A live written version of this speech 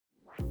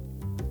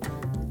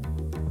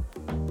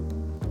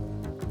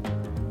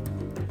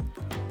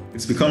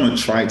It's become a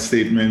trite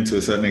statement to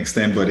a certain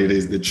extent, but it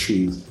is the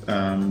truth.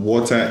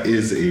 Water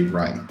is a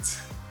right,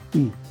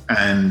 Mm.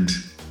 and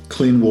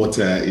clean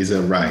water is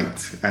a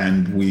right.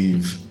 And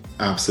we've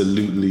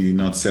absolutely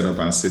not set up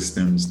our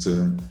systems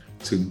to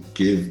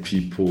give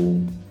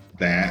people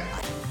that.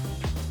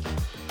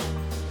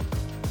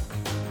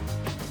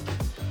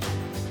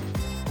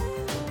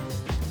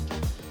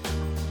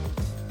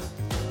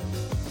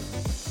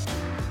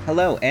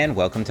 Hello and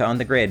welcome to On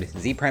the Grid,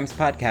 Z Prime's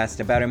podcast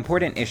about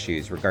important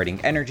issues regarding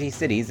energy,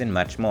 cities, and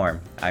much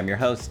more. I'm your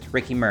host,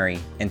 Ricky Murray,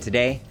 and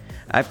today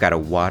I've got a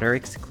water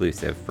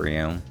exclusive for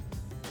you.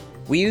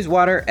 We use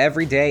water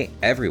every day,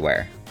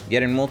 everywhere.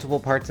 Yet in multiple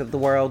parts of the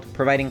world,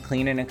 providing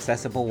clean and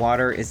accessible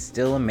water is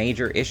still a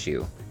major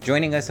issue.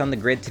 Joining us on the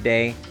grid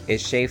today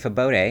is Shay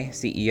Fabode,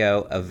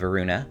 CEO of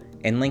Varuna,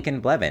 and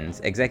Lincoln Blevins,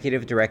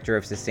 Executive Director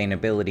of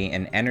Sustainability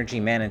and Energy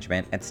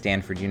Management at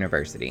Stanford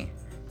University.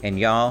 And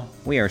y'all,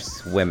 we are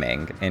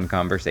swimming in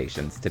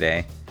conversations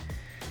today.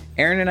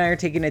 Aaron and I are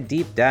taking a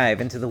deep dive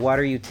into the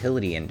water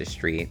utility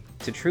industry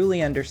to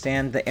truly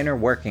understand the inner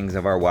workings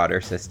of our water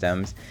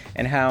systems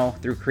and how,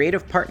 through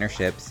creative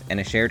partnerships and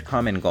a shared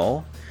common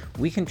goal,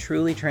 we can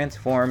truly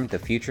transform the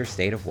future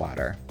state of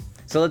water.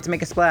 So let's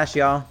make a splash,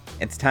 y'all.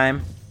 It's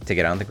time to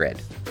get on the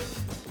grid.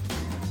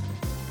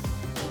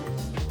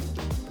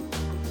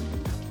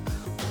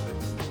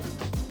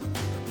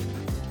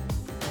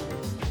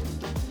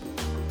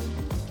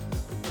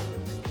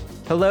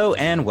 Hello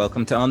and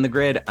welcome to On the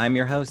Grid. I'm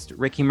your host,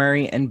 Ricky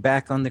Murray, and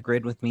back on the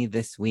grid with me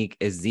this week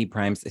is Z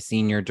Prime's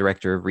Senior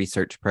Director of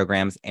Research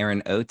Programs,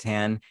 Aaron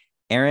Otan.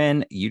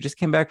 Aaron, you just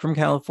came back from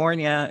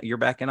California. You're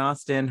back in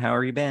Austin. How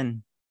have you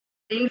been?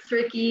 Thanks,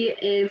 Ricky.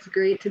 It's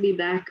great to be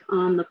back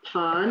on the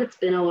pod. It's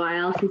been a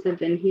while since I've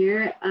been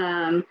here.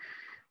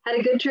 Had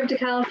a good trip to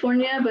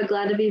California, but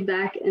glad to be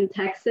back in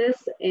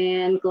Texas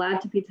and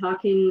glad to be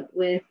talking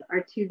with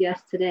our two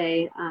guests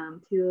today,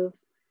 two of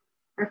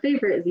our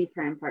favorite Z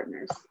Prime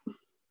partners.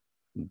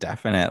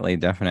 Definitely.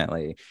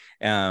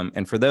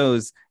 And for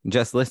those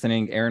just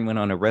listening, Erin went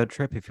on a road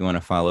trip. If you want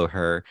to follow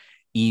her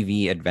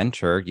EV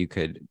adventure, you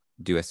could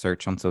do a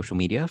search on social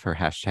media for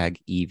hashtag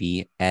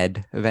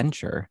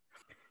EVAdventure.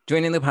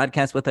 Joining the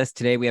podcast with us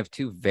today, we have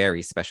two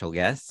very special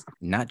guests,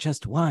 not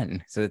just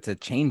one. So it's a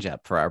change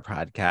up for our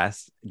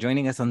podcast.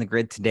 Joining us on the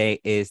grid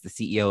today is the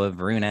CEO of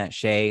Varuna,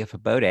 Shay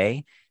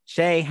Fabode.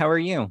 Shay, how are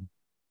you?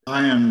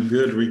 I am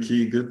good,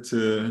 Ricky. Good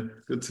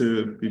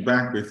to be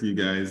back with you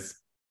guys.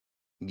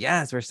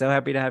 Yes, we're so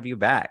happy to have you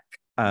back.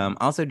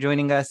 Also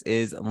joining us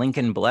is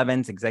Lincoln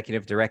Blevins,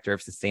 Executive Director of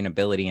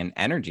Sustainability and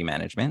Energy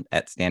Management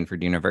at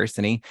Stanford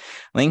University.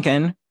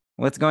 Lincoln,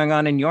 what's going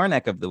on in your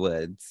neck of the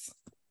woods?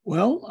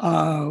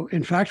 Well,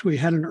 in fact, we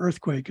had an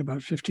earthquake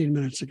about 15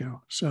 minutes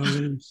ago. So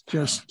it's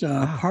just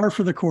par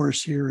for the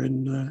course here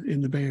in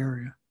the Bay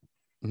Area.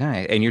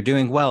 Nice. And you're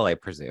doing well, I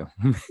presume.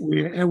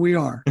 We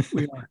are.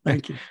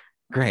 Thank you.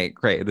 Great.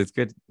 That's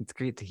good. It's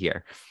great to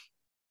hear.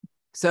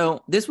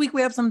 So this week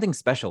we have something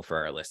special for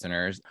our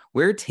listeners.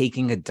 We're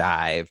taking a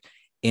dive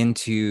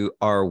into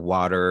our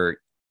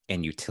water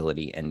and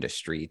utility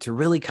industry to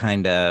really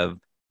kind of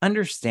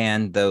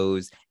understand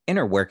those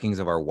inner workings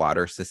of our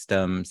water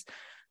systems.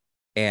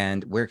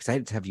 And we're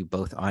excited to have you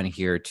both on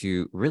here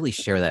to really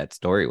share that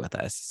story with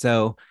us.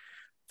 So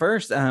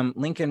first,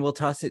 Lincoln, we'll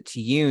toss it to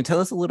you. Tell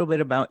us a little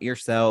bit about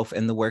yourself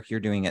and the work you're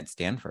doing at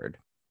Stanford.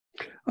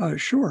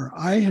 Sure.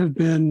 I have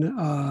been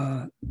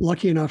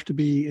lucky enough to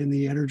be in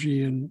the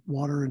energy and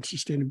water and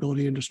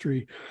sustainability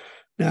industry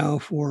now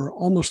for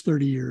almost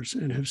 30 years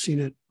and have seen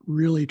it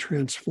really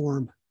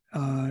transform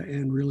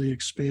and really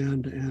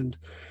expand and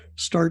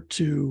start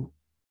to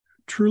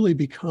truly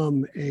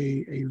become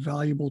a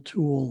valuable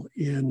tool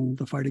in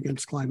the fight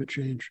against climate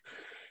change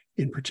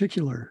in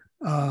particular.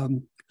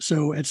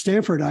 So at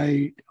Stanford,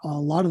 a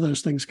lot of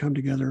those things come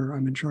together.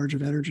 I'm in charge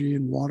of energy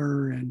and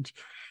water and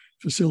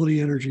facility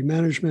energy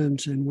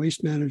management and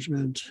waste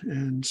management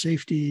and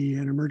safety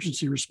and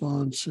emergency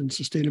response and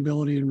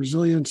sustainability and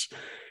resilience.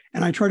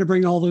 And I try to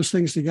bring all those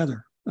things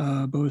together,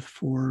 both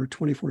for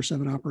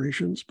 24/7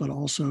 operations, but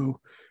also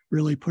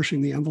really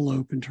pushing the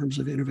envelope in terms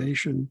of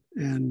innovation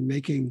and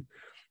making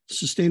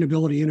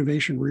sustainability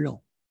innovation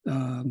real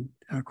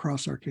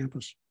across our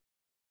campus.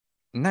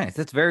 Nice.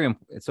 It's very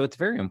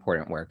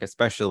important work,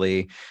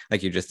 especially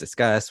like you just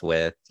discussed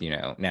with,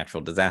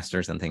 natural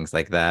disasters and things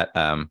like that.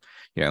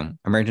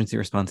 Emergency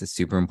response is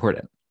super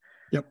important.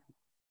 Yep.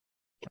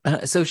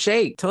 So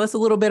Shay, tell us a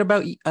little bit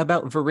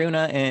about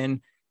Varuna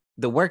and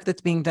the work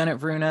that's being done at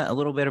Varuna, a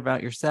little bit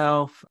about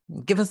yourself.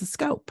 Give us a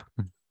scope.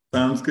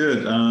 Sounds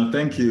good.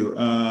 Thank you.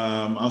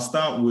 I'll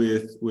start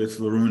with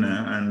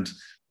Varuna, and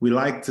we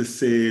like to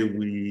say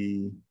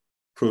we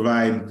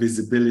provide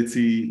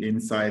visibility,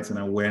 insights, and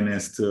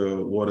awareness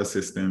to water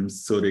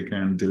systems so they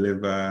can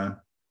deliver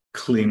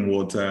clean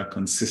water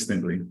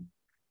consistently.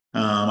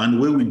 And the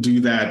way we do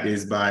that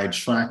is by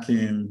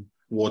tracking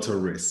water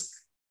risk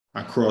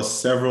across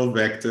several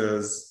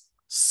vectors,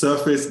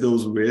 surface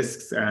those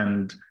risks,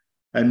 and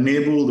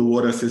enable the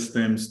water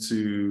systems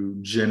to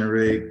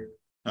generate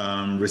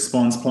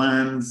response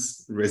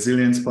plans,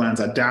 resilience plans,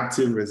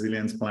 adaptive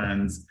resilience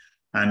plans,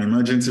 and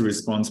emergency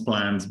response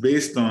plans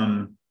based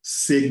on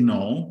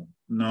signal,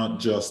 not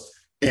just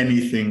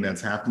anything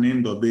that's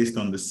happening, but based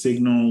on the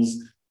signals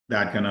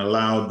that can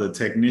allow the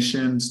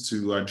technicians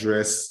to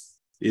address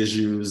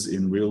issues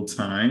in real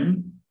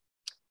time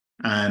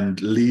and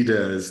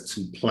leaders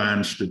to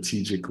plan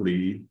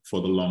strategically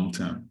for the long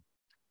term.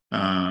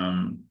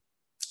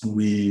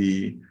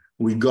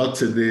 We got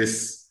to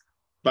this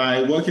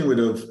by working with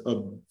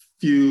a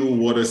few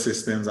water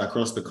systems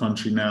across the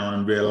country now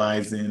and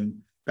realizing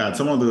that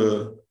some of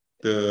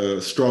the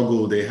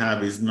struggle they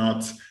have is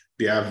not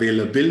the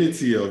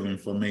availability of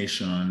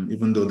information,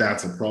 even though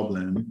that's a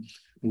problem.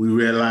 We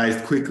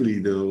realized quickly,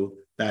 though,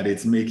 that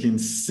it's making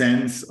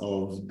sense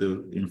of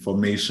the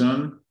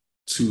information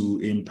to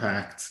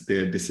impact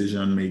their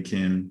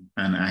decision-making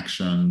and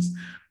actions.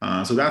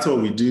 So that's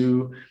what we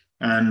do.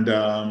 And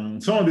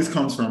some of this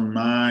comes from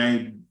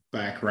my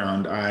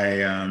background.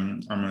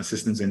 I'm an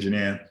systems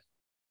engineer,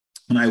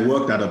 and I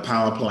worked at a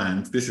power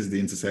plant. This is the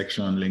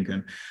intersection,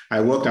 Lincoln.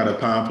 I worked at a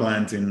power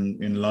plant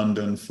in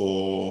London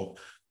for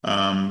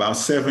about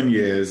 7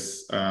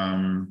 years,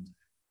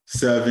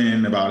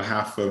 serving about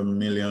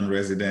 500,000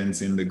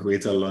 residents in the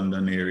greater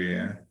London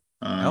area.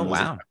 Oh,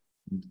 wow.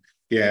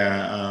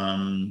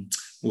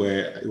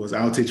 Where it was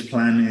outage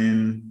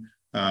planning,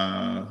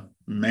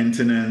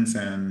 maintenance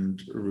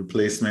and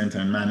replacement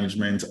and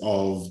management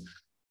of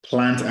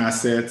plant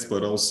assets,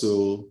 but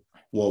also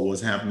what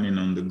was happening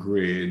on the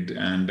grid.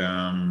 And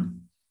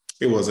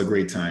it was a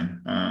great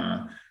time.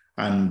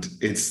 And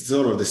it's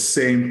sort of the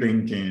same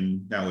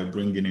thinking that we're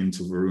bringing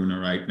into Varuna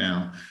right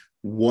now.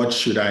 What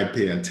should I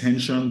pay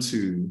attention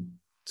to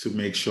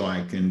make sure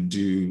I can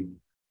do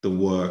the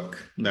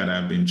work that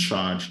I've been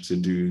charged to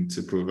do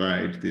to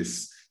provide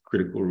this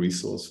critical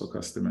resource for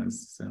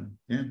customers? So,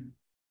 yeah.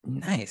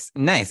 Nice.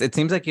 It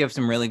seems like you have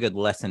some really good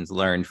lessons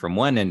learned from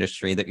one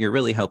industry that you're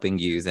really helping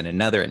use in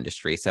another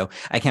industry. So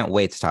I can't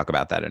wait to talk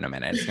about that in a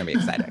minute. It's going to be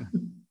exciting.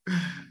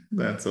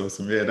 That's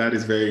awesome. Yeah, that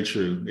is very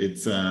true.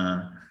 It's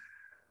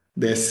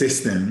they're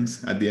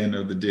systems at the end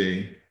of the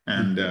day,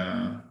 and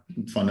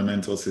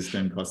fundamental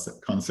system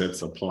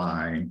concepts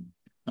apply.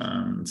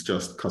 It's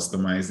just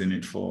customizing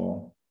it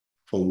for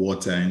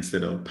water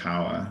instead of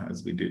power,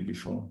 as we did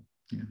before.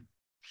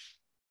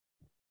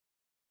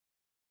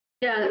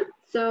 Yeah,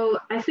 so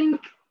I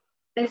think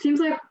it seems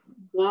like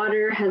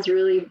water has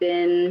really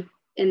been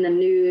in the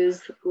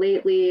news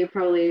lately,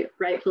 probably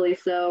rightfully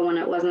so, when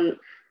it wasn't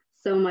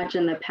so much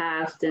in the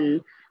past.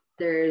 And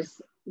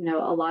there's, a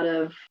lot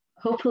of,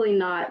 hopefully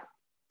not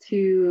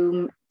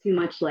too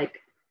much like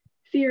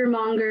fear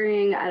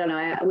mongering. I don't know.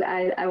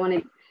 I want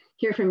to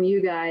hear from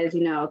you guys,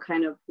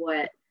 kind of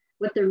what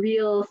the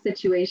real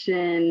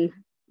situation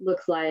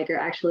looks like or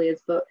actually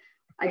is. But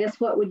I guess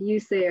what would you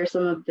say are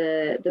some of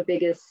the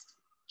biggest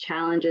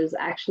challenges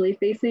actually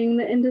facing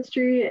the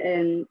industry?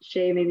 And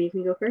Shay, maybe you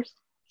can go first.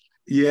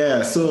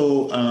 Yeah,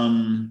 so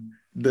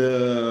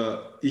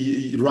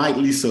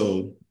rightly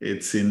so,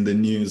 it's in the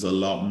news a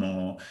lot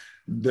more.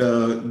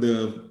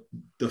 The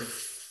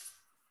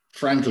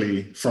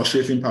frankly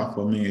frustrating part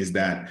for me is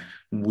that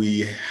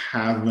we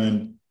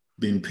haven't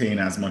been paying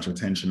as much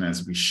attention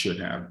as we should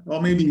have,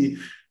 or maybe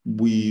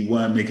we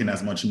weren't making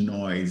as much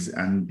noise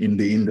and in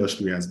the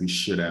industry as we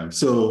should have.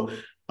 So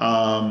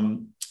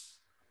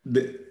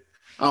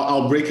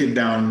I'll break it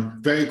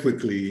down very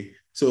quickly.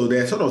 So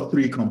there are sort of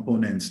three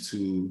components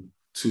to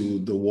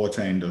the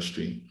water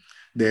industry.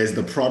 There's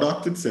the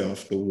product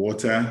itself, the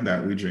water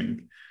that we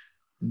drink,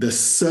 the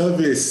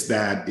service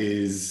that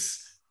is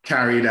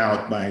carried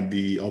out by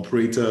the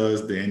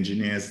operators, the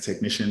engineers,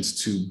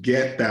 technicians to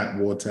get that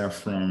water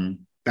from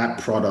that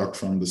product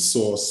from the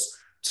source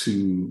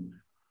to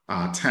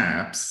our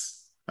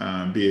taps,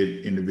 be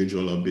it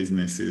individual or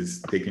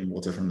businesses taking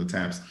water from the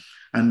taps.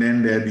 And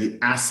then there are the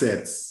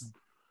assets,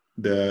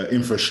 the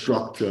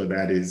infrastructure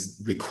that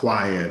is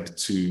required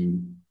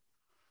to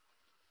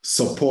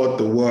support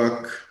the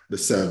work, the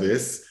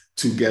service,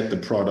 to get the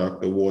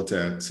product, the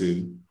water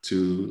to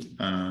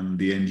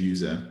the end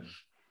user.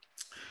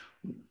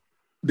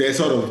 There's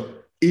sort of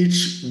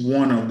each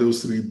one of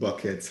those three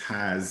buckets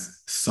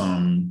has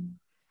some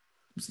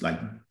like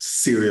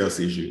serious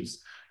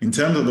issues. In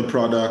terms of the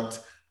product,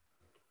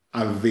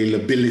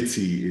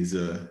 availability is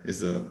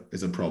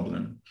a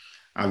problem.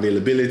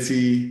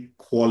 Availability,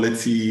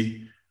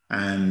 quality,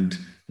 and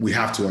we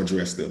have to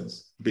address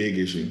those. Big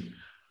issue.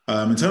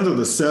 In terms of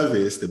the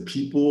service, the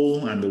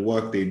people and the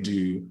work they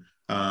do,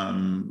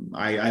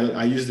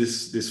 I use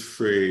this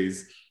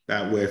phrase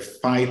that we're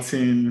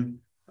fighting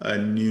a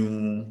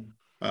new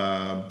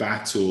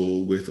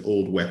battle with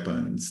old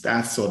weapons.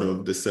 That's sort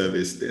of the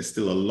service. There's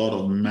still a lot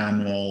of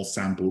manual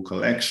sample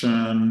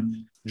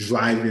collection,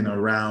 driving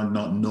around,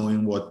 not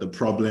knowing what the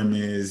problem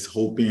is,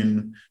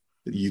 hoping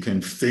that you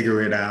can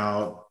figure it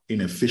out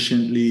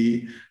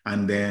inefficiently.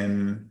 And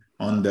then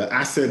on the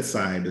asset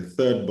side, the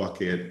third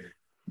bucket,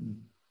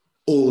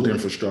 old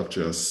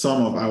infrastructure.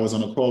 I was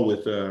on a call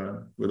with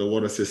a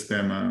water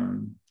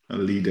system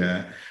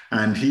leader,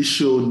 and he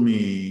showed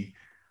me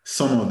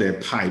some of their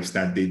pipes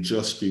that they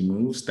just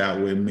removed that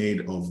were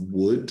made of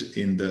wood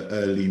in the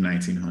early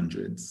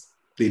 1900s.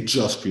 They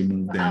just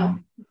removed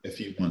them a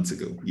few months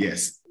ago.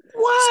 Yes.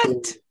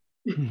 What? So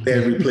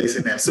they're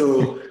replacing them.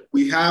 So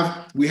we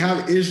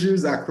have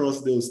issues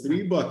across those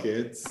three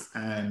buckets,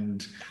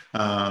 and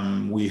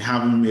we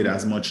haven't made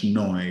as much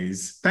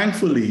noise.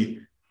 Thankfully,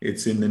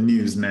 it's in the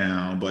news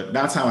now, but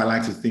that's how I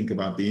like to think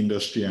about the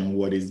industry and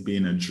what is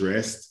being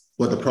addressed,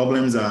 what the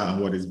problems are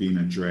and what is being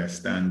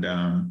addressed. And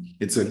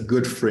it's a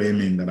good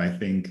framing that I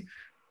think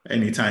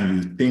anytime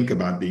you think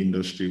about the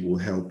industry will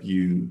help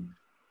you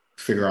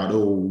figure out,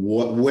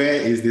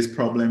 where is this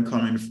problem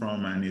coming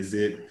from? And is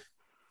it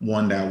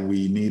one that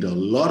we need a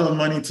lot of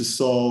money to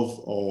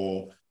solve,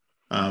 or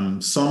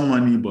some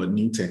money but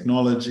new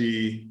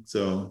technology?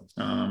 So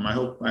I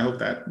hope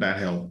that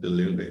helped a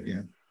little bit.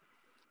 Yeah.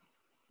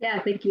 Yeah,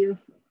 thank you.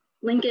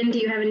 Lincoln, do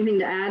you have anything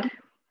to add?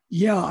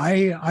 Yeah,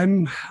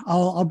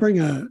 I'll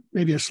bring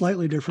maybe a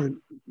slightly different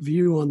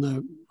view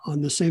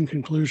on the same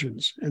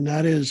conclusions, and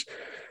that is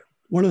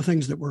one of the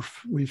things that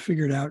we've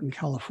figured out in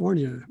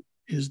California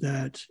is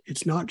that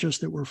it's not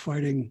just that we're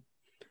fighting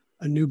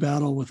a new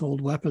battle with old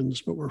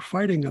weapons, but we're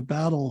fighting a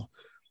battle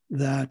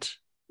that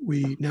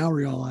we now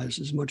realize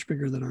is much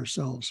bigger than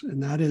ourselves,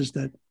 and that is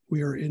that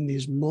we are in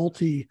these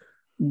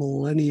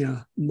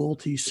multi-millennia,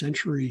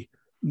 multi-century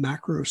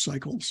macro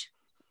cycles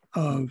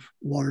of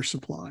water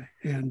supply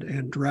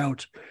and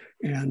drought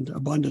and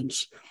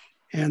abundance.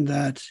 And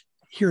that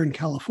here in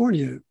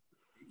California,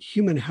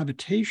 human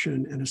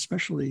habitation and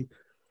especially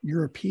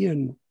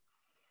European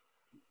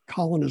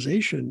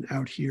colonization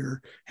out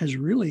here has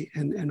really,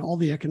 and all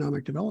the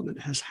economic development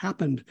has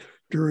happened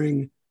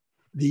during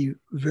the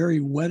very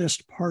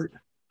wettest part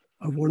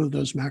of one of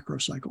those macro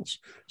cycles.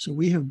 So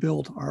we have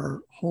built our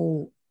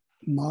whole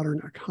modern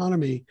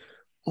economy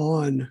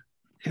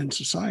and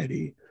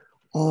society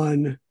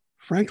on,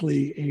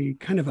 frankly, a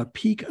kind of a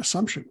peak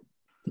assumption.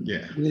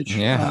 Yeah. Which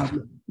Yeah.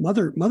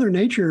 Mother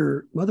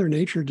Nature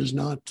does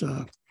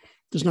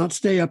not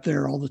stay up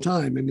there all the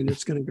time. I mean,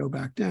 it's going to go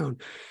back down.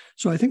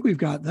 So I think we've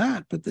got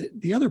that. But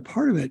the other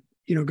part of it,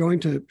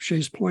 going to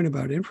Shay's point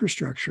about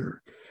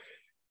infrastructure,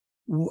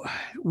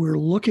 we're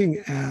looking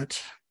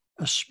at,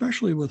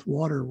 especially with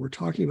water, we're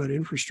talking about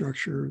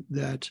infrastructure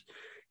that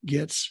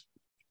gets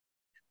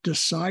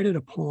decided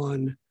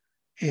upon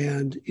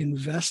and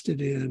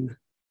invested in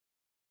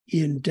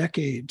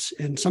decades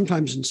and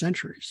sometimes in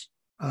centuries,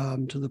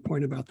 to the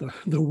point about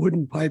the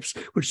wooden pipes,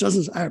 which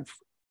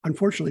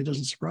unfortunately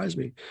doesn't surprise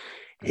me.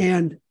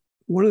 And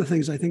one of the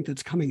things I think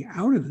that's coming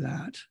out of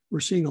that,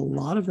 we're seeing a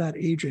lot of that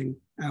aging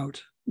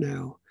out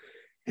now.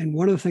 And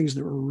one of the things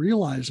that we're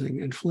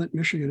realizing, and Flint,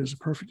 Michigan is a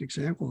perfect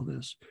example of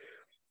this,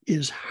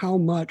 is how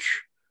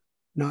much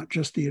not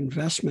just the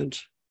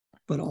investment,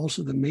 but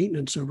also the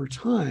maintenance over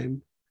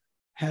time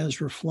has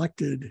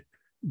reflected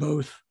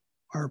both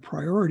our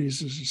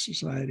priorities as a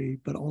society,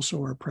 but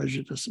also our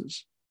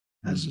prejudices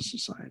as a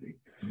society.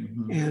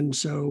 Mm-hmm. And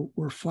so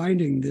we're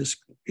finding this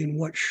in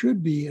what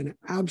should be an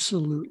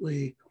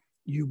absolutely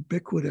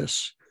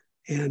ubiquitous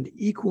and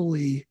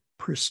equally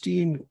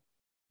pristine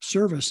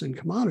service and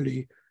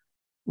commodity.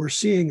 We're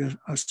seeing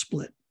a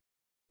split.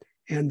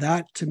 And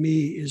that to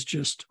me is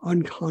just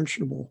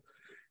unconscionable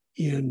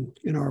in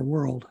our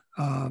world,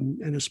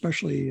 and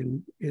especially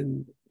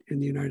in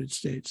the United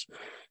States.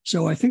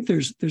 So I think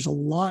there's a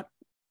lot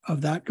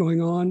of that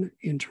going on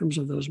in terms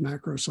of those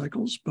macro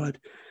cycles. But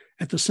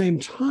at the same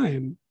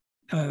time,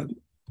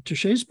 to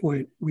Shay's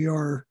point, we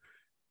are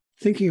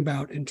thinking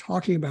about and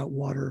talking about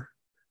water.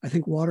 I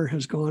think water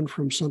has gone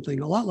from something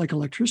a lot like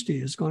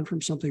electricity, has gone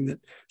from something that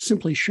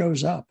simply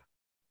shows up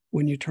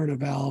when you turn a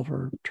valve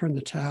or turn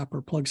the tap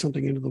or plug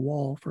something into the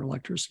wall for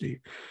electricity,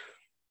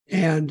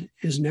 and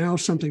is now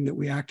something that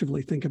we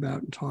actively think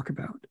about and talk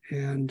about.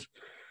 And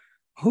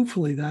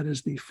hopefully that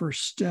is the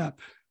first step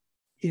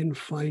in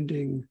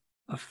finding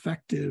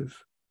effective,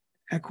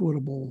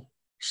 equitable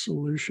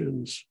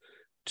solutions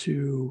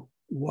to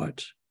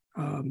what,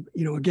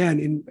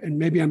 again, and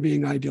maybe I'm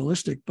being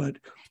idealistic, but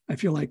I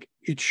feel like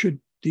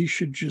these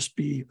should just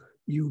be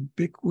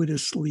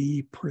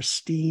ubiquitously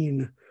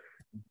pristine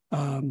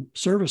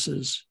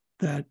services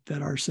that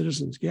our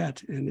citizens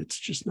get, and it's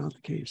just not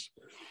the case.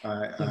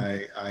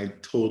 I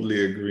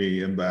totally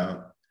agree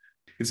about.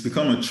 It's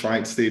become a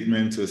trite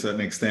statement to a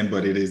certain extent,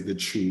 but it is the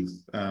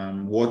truth.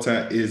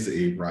 Water is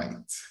a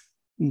right,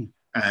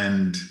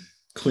 and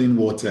clean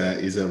water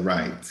is a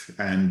right,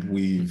 and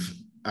we've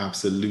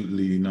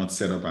absolutely not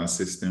set up our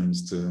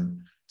systems to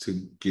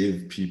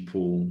give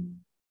people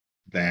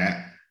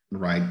that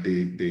right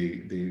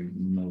they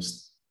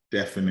most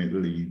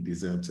definitely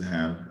deserve to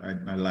have.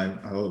 I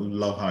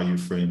love how you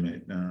frame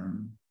it,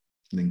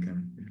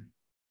 Lincoln.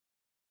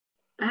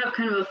 I have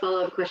kind of a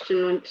follow-up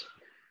question, which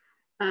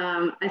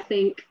I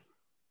think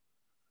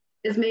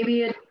is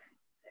maybe a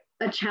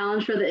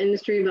challenge for the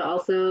industry, but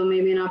also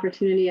maybe an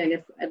opportunity. I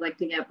guess I'd like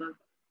to get both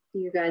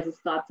you guys'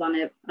 thoughts on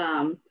it.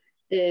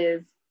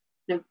 Is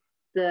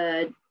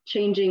the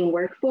changing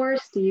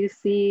workforce? Do you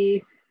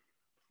see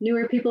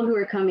newer people who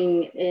are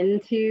coming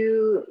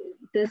into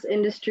this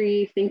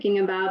industry thinking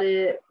about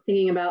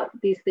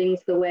these things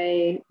the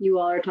way you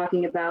all are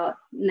talking about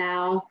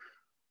now?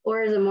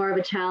 Or is it more of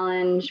a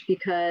challenge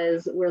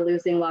because we're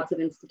losing lots of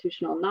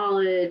institutional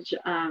knowledge?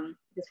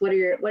 What are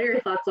your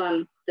thoughts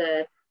on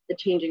the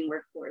changing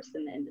workforce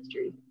in the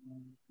industry?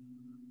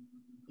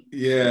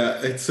 Yeah,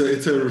 it's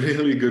a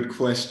really good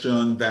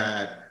question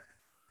that,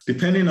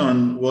 depending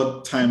on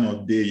what time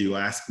of day you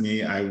ask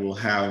me, I will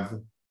have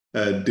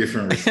a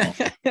different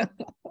response.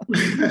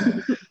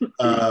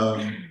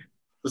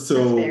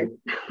 So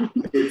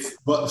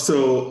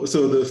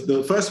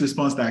the first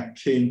response that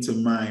came to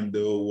mind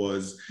though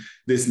was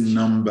this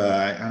number,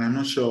 and I'm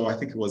not sure, I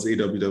think it was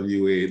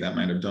AWWA that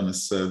might have done a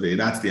survey.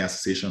 That's the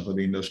Association for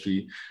the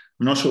Industry.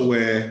 I'm not sure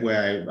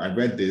where I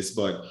read this,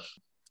 but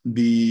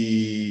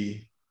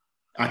the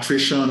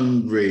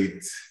attrition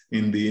rate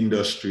in the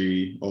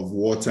industry of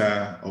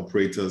water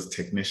operators,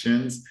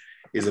 technicians,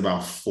 is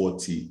about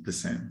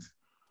 40%.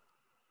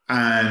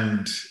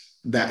 And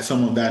that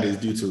some of that is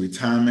due to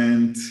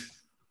retirement.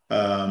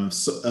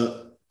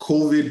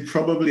 COVID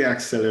probably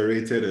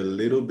accelerated a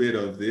little bit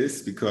of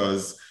this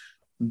because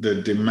the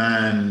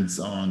demands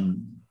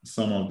on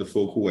some of the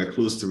folk who were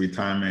close to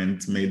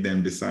retirement made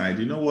them decide,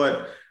 you know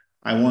what,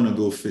 I want to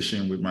go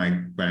fishing with my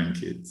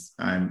grandkids.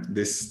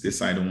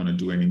 This I don't want to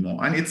do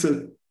anymore. And it's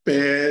a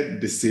fair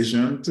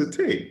decision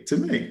to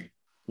make.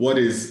 What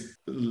is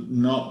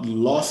not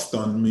lost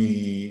on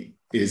me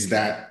is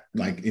that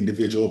like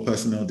individual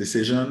personal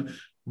decision,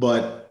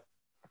 but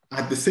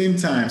at the same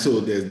time, so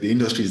the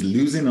industry is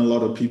losing a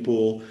lot of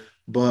people,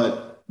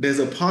 but there's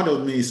a part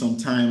of me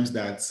sometimes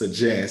that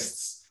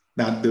suggests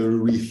that the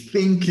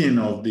rethinking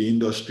of the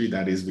industry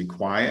that is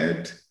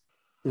required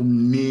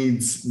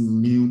needs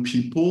new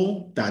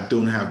people that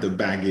don't have the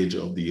baggage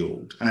of the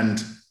old.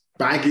 And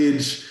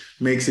baggage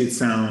makes it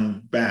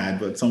sound bad,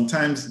 but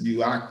sometimes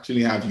you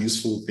actually have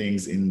useful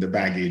things in the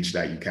baggage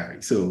that you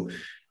carry. So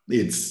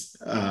it's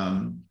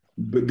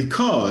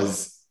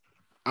because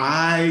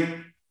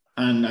I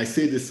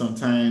say this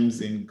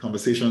sometimes in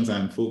conversations,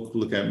 and folk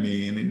look at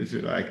me in the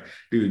industry like,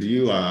 dude,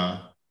 you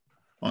are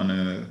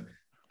on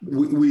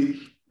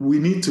we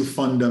need to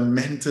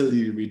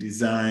fundamentally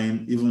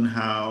redesign even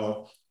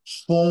how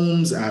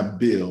homes are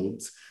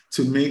built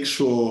to make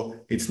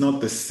sure it's not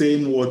the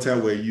same water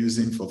we're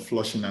using for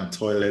flushing our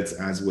toilets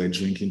as we're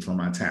drinking from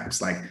our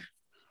taps.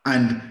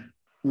 And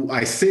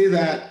I say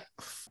that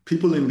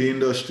people in the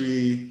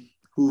industry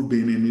who've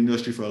been in the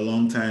industry for a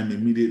long time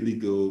immediately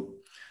go,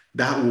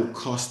 that will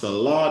cost a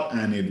lot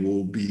and it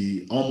will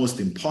be almost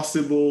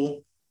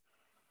impossible.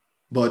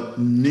 But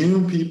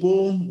new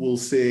people will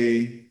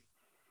say,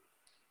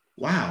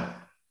 wow,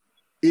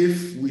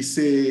 if we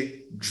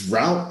say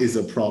drought is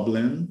a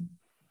problem,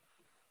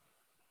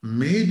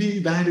 maybe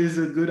that is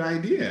a good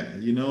idea.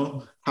 You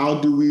know, how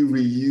do we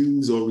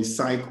reuse or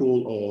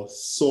recycle or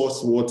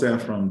source water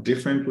from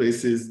different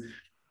places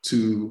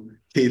to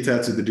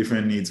cater to the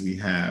different needs we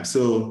have?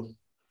 So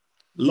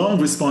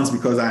long response,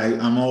 because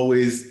I'm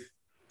always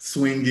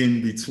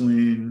swinging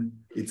between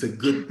it's a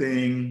good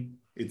thing,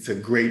 it's a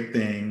great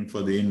thing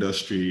for the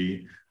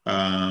industry.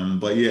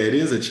 But yeah, it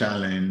is a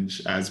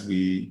challenge as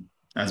we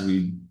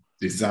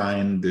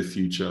design the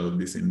future of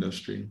this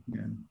industry.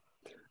 Yeah.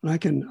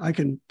 And I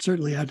can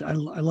certainly add, I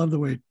love the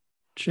way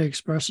Shay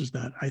expresses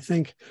that. I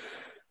think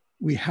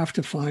we have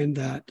to find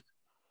that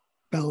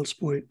balance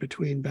point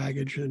between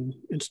baggage and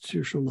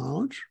institutional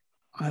knowledge.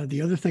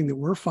 The other thing that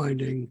we're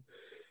finding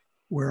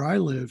where I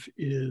live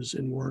is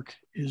in work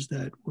is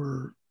that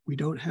we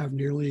don't have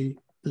nearly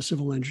the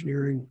civil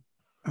engineering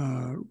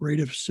rate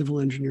of civil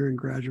engineering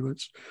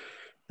graduates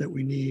that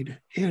we need,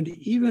 and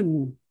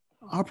even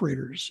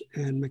operators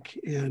and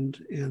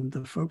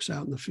the folks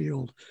out in the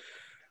field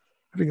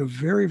having a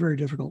very, very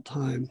difficult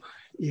time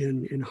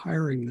in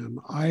hiring them.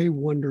 I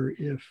wonder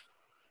if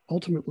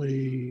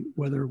ultimately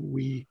whether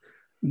we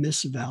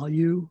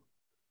misvalue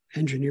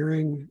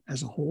engineering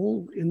as a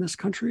whole in this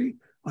country,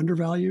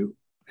 undervalue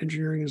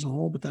engineering as a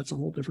whole, but that's a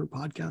whole different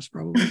podcast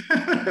probably.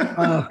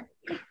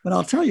 But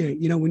I'll tell you,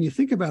 when you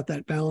think about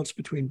that balance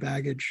between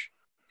baggage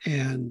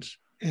and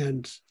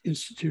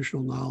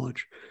institutional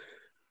knowledge,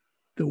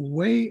 the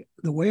way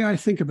I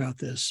think about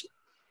this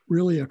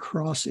really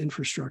across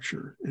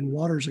infrastructure, and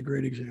water is a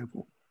great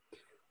example,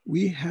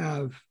 we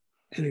have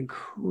an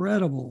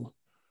incredible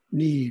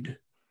need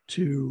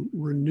to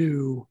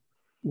renew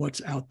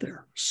what's out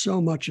there.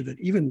 So much of it,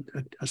 even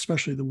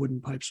especially the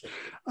wooden pipes,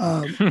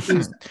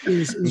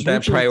 is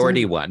that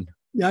priority one.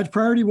 Yeah, it's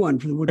priority one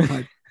for the wooden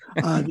pipe.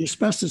 The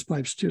asbestos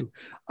pipes too.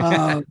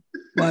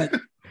 But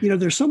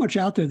there's so much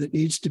out there that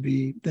needs to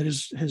be, that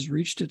has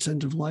reached its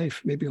end of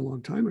life maybe a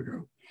long time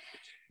ago.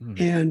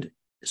 And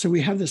so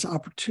we have this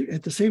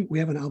opportunity, we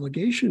have an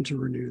obligation to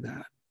renew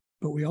that,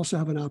 but we also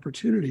have an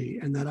opportunity,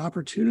 and that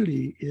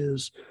opportunity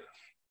is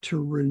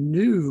to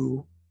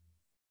renew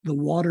the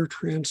water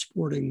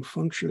transporting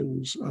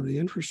functions of the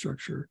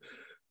infrastructure,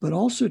 but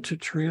also to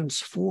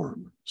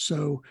transform.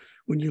 So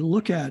when you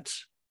look at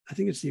I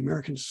think it's the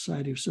American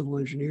Society of Civil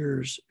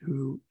Engineers,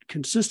 who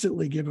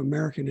consistently give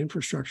American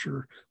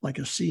infrastructure like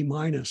a C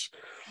minus.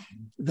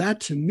 That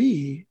to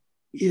me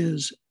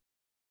is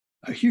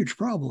a huge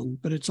problem,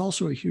 but it's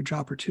also a huge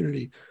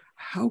opportunity.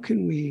 How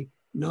can we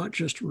not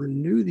just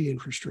renew the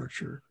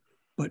infrastructure,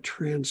 but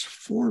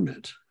transform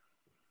it?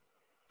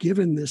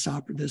 Given this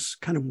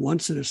kind of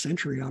once in a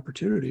century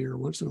opportunity or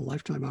once in a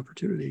lifetime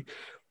opportunity,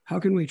 how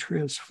can we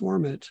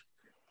transform it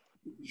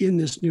in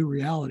this new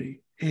reality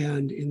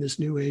and in this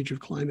new age of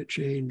climate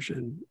change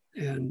and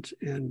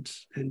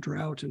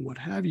drought and what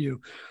have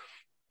you?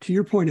 To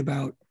your point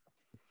about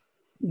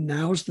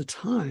now's the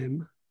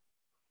time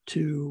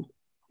to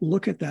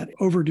look at that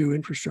overdue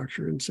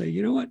infrastructure and say,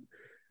 you know what,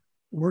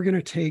 we're going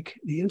to take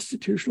the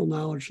institutional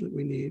knowledge that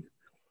we need,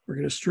 we're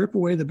going to strip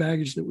away the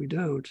baggage that we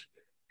don't,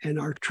 and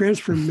our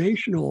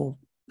transformational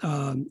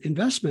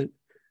investment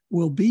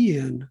will be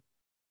in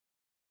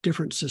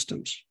different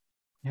systems.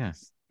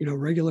 Yes.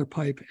 Regular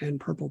pipe and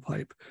purple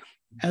pipe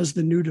as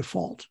the new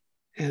default.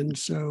 And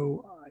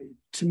so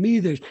to me,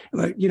 there's,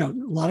 a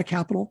lot of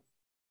capital.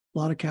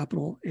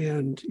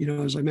 And,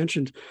 as I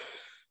mentioned,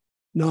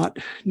 not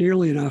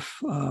nearly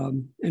enough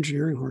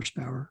engineering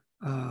horsepower,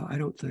 I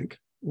don't think,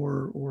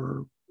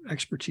 or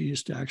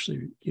expertise to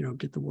actually,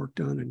 get the work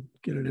done and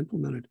get it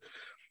implemented.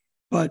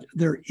 But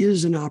there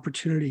is an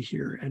opportunity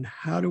here. And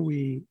how do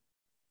we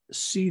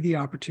see the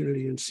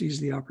opportunity and seize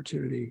the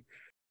opportunity,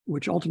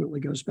 which ultimately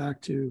goes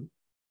back to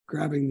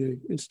grabbing the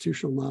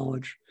institutional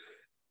knowledge,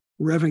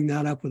 revving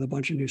that up with a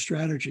bunch of new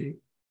strategy,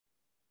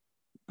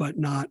 but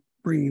not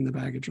bringing the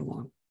baggage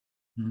along.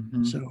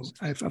 Mm-hmm. So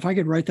if I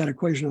could write that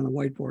equation on a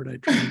whiteboard,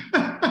 I'd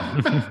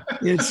try.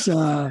 It's,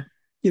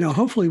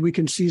 hopefully we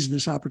can seize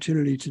this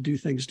opportunity to do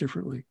things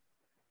differently.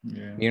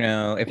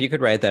 Yeah. If you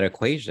could write that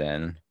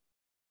equation,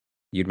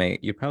 you'd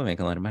probably make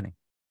a lot of money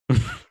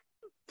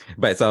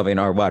by solving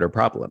our water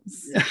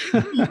problems.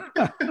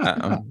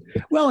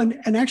 Well,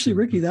 and actually,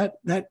 Ricky,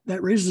 that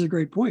raises a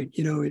great point.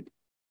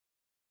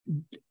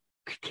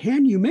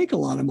 Can you make a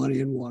lot of money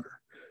in water?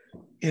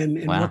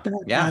 And wow. what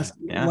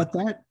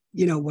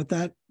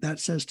that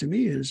says to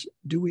me is,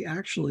 do we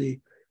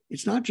actually?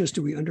 It's not just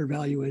do we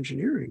undervalue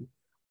engineering.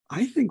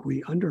 I think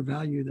we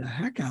undervalue the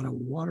heck out of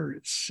water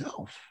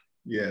itself.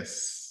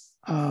 Yes.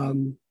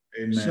 Amen.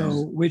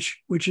 So,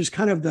 which is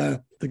kind of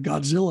the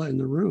Godzilla in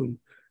the room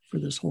for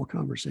this whole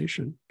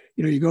conversation.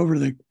 You go over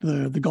to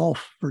the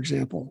Gulf, for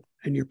example,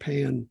 and you're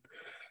paying,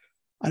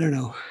 I don't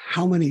know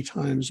how many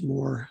times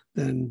more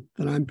than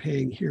I'm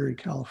paying here in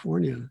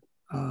California.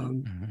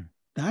 Mm-hmm.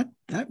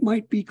 That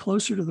might be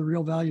closer to the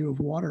real value of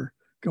water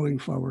going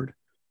forward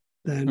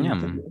than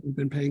what we've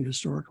been paying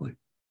historically.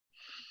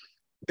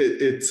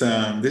 This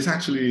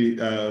actually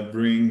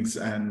brings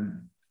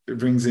in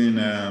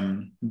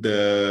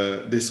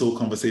this whole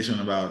conversation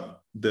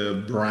about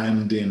the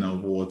branding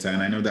of water,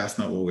 and I know that's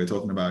not what we're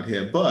talking about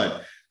here,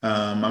 but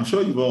I'm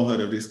sure you've all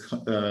heard of this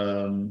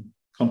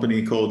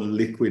company called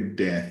Liquid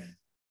Death.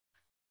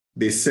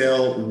 They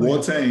sell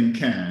water in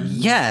cans.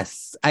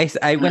 Yes, I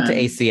went to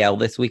ACL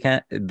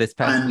this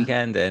past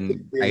weekend,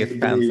 and I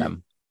found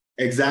some.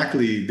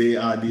 Exactly, they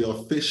are the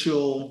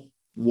official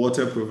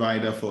water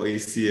provider for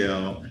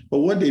ACL. But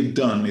what they've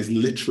done is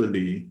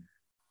literally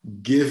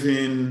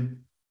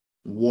given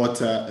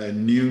water a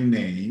new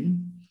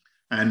name,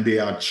 and they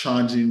are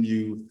charging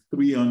you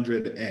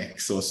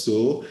 300x or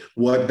so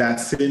what that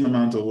same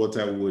amount of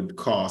water would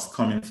cost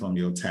coming from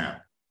your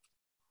tap.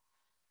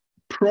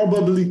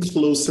 Probably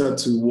closer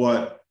to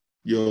what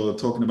you're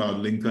talking about,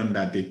 Lincoln,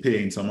 that they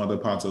pay in some other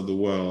parts of the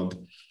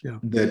world,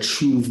 the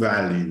true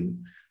value.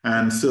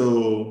 And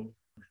so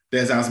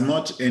there's as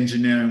much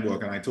engineering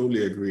work, and I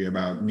totally agree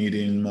about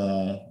needing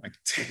more like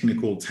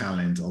technical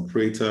talent,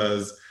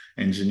 operators,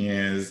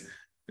 engineers,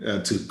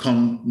 to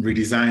come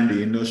redesign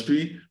the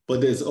industry.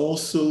 But there's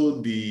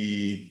also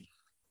the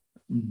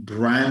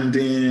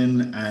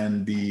branding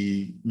and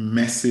the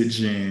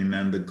messaging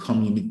and the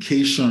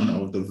communication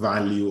of the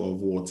value of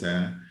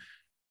water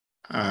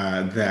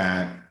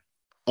that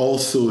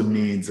also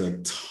needs a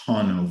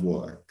ton of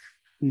work,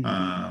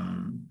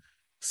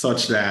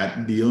 such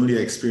that the only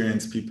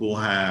experience people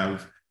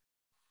have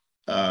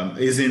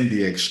isn't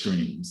the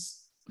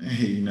extremes,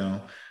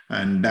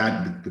 and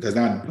that, because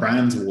that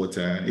brands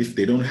water. If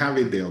they don't have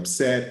it, they're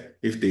upset.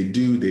 If they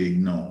do, they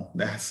ignore.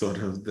 That's sort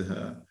of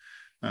the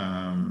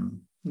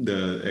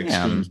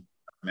extremes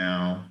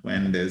now,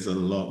 when there's a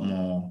lot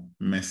more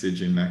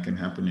messaging that can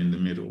happen in the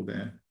middle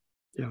there.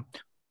 Yeah.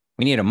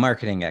 We need a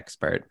marketing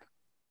expert.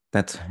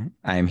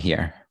 I'm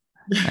here.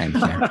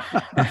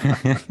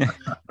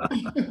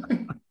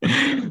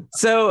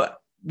 So,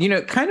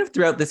 kind of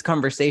throughout this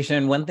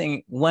conversation, one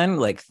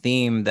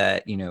theme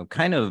that,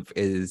 kind of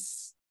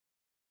is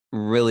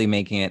really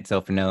making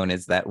itself known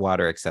is that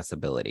water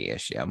accessibility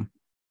issue.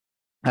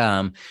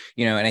 And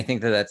I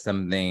think that's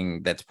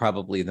something that's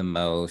probably the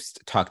most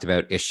talked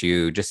about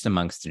issue just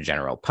amongst the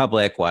general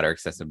public. Water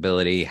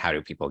accessibility. How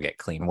do people get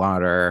clean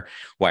water?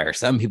 Why are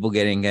some people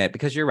getting it?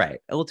 Because you're right.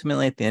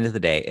 Ultimately, at the end of the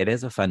day, it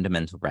is a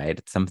fundamental right.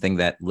 It's something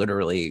that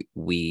literally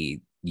we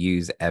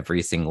use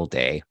every single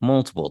day,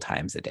 multiple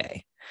times a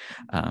day.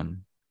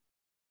 And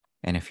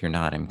if you're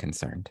not, I'm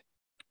concerned.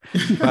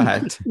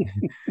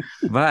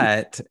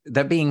 But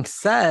that being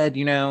said,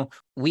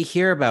 we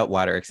hear about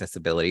water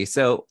accessibility.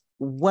 So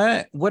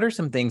what are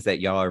some things that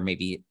y'all are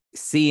maybe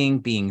seeing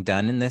being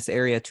done in this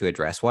area to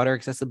address water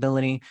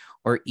accessibility,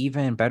 or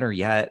even better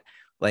yet,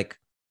 like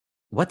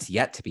what's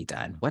yet to be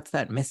done? What's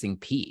that missing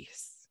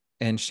piece?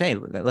 And Shay,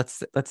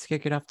 let's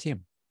kick it off to you.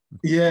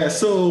 Yeah,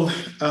 so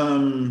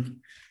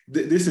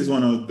this is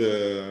one of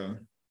the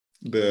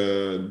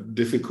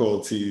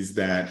difficulties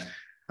that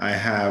I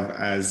have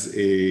as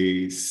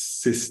a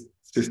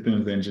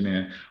systems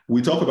engineer.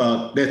 We talk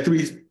about, there are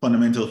three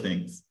fundamental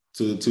things.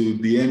 To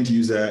the end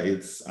user,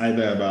 it's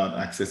either about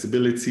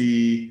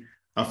accessibility,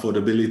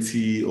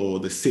 affordability, or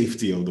the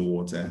safety of the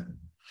water.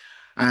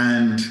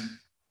 And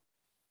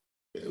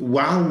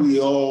while we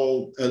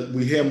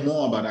hear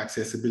more about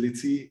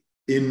accessibility,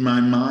 in my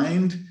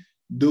mind,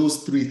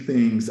 those three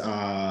things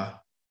are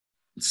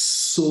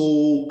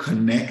so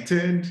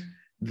connected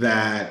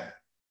that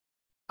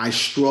I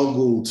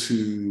struggle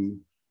to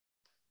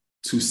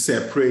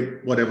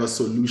separate whatever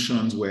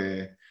solutions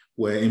we're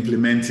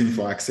implementing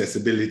for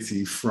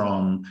accessibility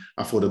from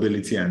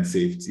affordability and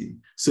safety.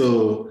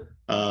 So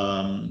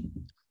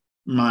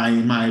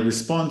my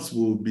response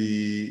will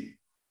be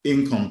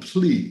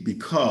incomplete,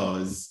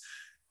 because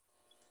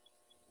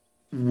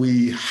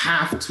we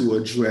have to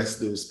address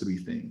those three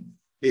things.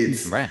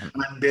 It's right.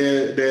 And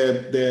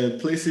there are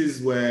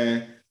places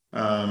where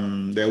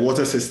there are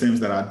water systems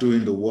that are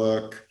doing the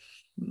work.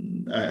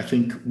 I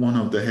think one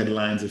of the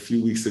headlines a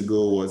few weeks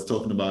ago was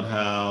talking about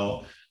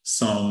how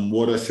some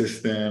water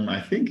system,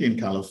 I think in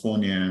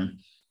California,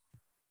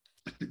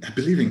 I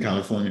believe in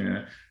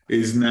California,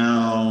 is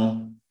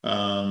now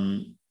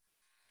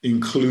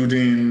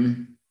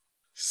including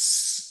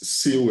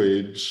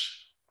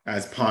sewage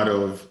as part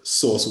of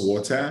source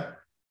water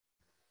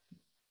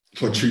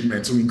for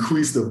treatment, to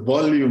increase the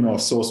volume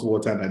of source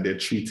water that they're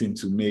treating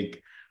to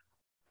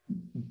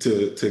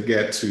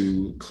get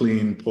to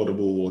clean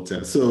potable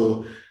water.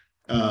 So,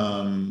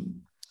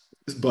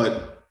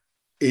 but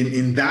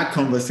in that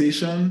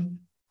conversation,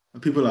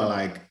 people are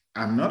like,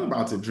 I'm not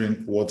about to drink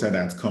water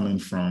that's coming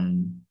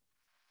from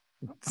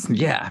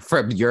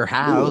from your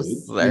house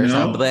or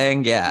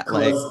something. Yeah,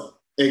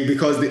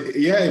 because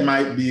it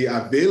might be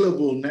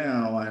available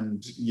now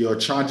and you're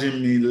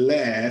charging me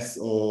less,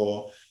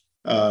 or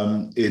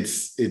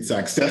it's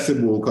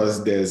accessible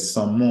because there's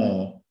some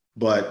more,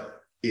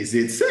 but is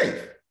it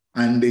safe?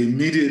 And they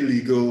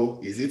immediately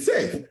go, is it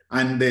safe?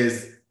 And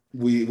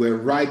we're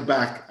right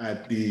back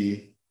at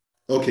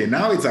okay,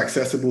 now it's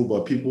accessible,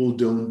 but people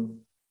don't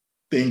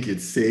think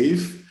it's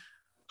safe.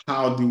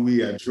 How do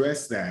we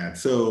address that?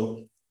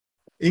 So,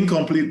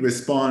 incomplete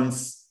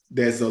response,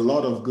 there's a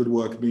lot of good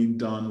work being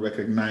done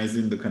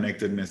recognizing the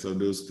connectedness of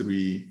those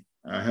three.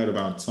 I heard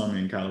about some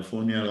in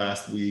California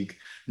last week.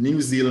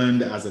 New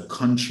Zealand as a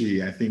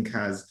country, I think,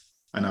 has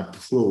an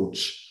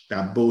approach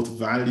that both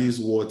values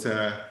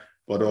water,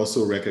 but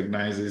also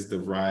recognizes the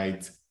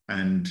right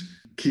and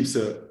keeps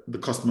the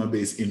customer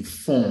base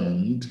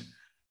informed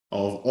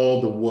of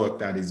all the work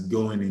that is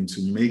going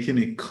into making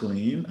it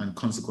clean, and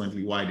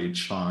consequently why they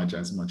charge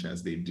as much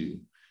as they do.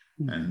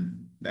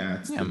 And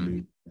that's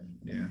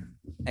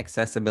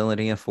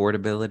accessibility,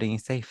 affordability,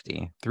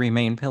 safety, three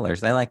main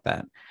pillars. I like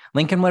that.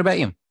 Lincoln, what about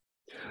you?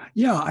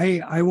 Yeah,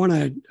 I want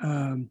to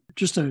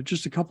just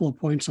a couple of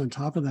points on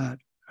top of that,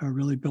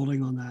 really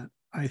building on that.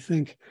 I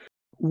think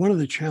one of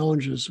the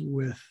challenges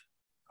with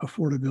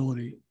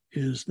affordability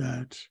is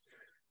that,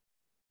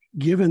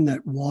 given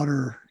that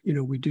water,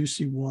 we do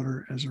see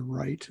water as a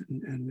right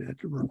and a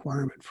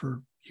requirement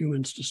for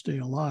humans to stay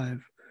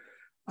alive,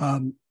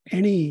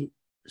 any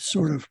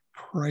sort of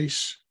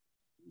price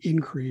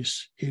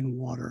increase in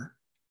water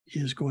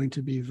is going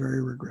to be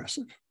very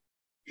regressive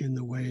in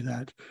the way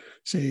that,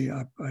 say,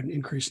 an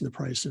increase in the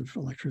price of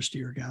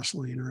electricity or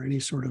gasoline or any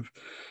sort of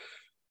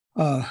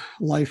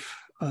life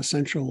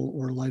essential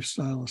or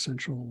lifestyle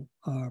essential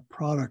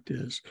product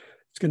is.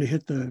 It's going to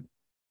hit a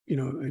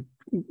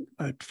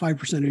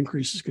 5%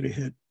 increase is going to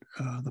hit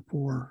the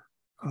poor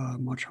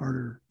much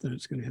harder than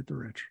it's going to hit the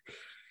rich.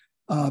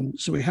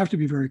 So we have to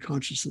be very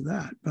conscious of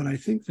that. But I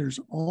think there's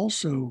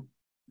also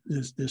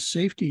this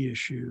safety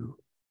issue.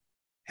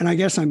 And I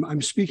guess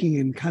I'm speaking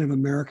in kind of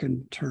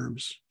American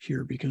terms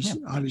here, because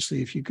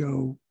obviously if you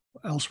go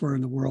elsewhere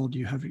in the world,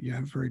 you have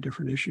very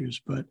different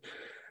issues. But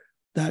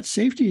that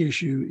safety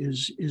issue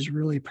is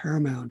really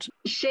paramount.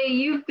 Shay,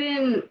 you've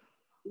been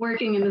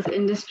working in this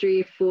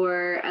industry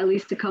for at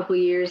least a couple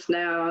years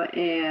now,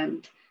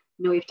 and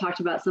we've talked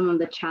about some of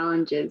the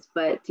challenges,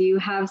 but do you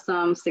have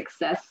some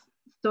success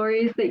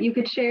stories that you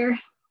could share?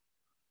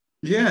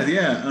 Yeah.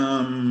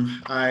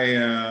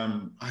 I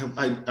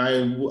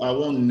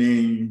won't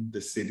name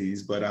the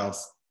cities, but I'll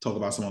talk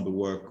about some of the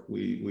work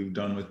we've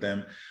done with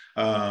them.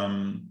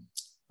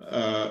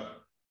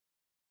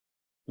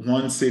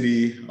 One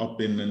city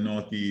up in the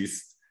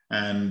Northeast,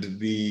 and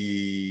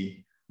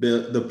the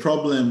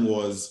problem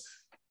was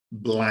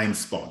blind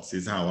spots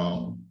is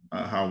how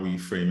we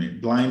frame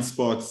it. Blind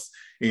spots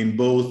in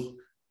both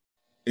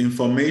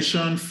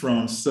information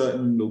from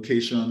certain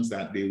locations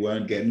that they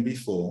weren't getting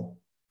before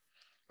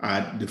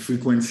at the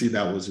frequency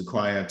that was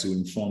required to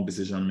inform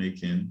decision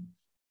making,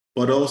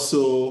 but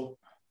also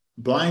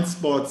blind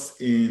spots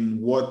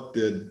in what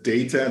the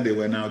data they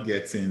were now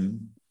getting,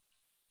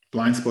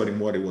 blind spot in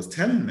what it was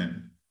telling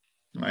them.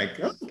 Like,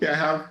 okay,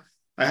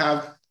 I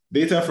have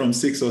data from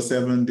 6 or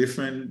 7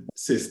 different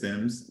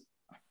systems.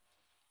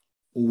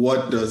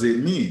 What does it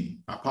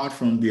mean apart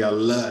from the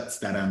alerts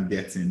that I'm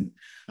getting?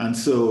 And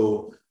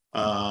so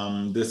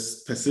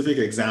this specific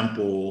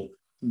example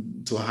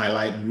to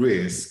highlight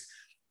risk,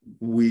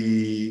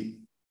 we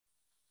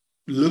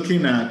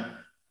looking at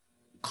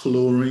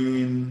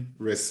chlorine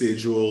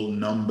residual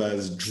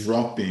numbers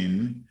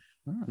dropping,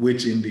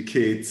 which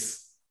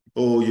indicates,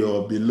 oh,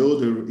 you're below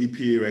the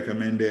EPA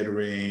recommended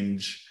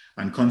range,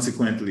 and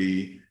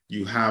consequently,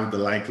 you have the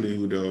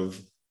likelihood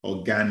of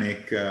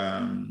organic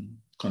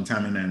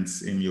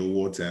contaminants in your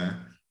water.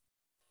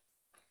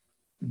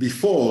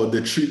 Before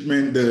the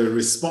treatment, the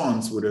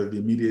response would have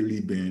immediately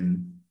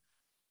been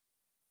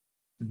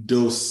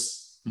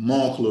dose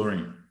more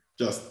chlorine,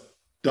 just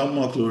dump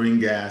more chlorine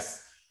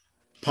gas,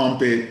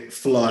 pump it,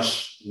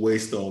 flush,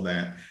 waste all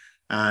that.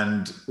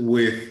 And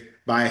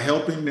by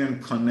helping them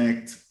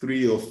connect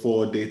 3 or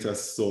 4 data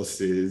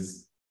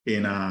sources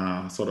in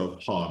our sort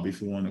of hub,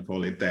 if you want to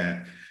call it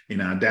that,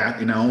 in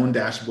our own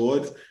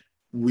dashboard,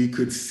 we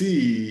could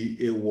see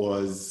it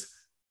was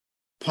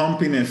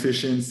pumping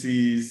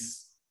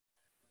efficiencies,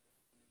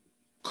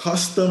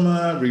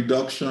 customer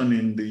reduction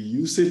in the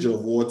usage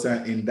of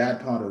water in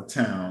that part of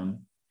town,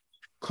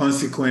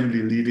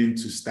 consequently leading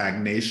to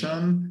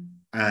stagnation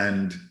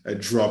and a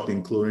drop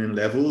in chlorine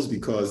levels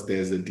because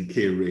there's a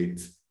decay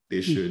rate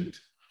they should.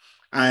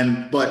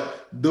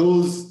 But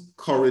those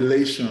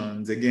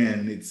correlations,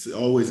 again, it's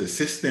always a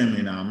system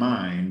in our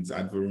minds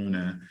at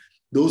Varuna.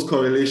 Those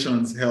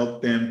correlations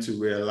help them to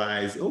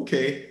realize,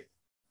 okay,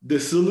 the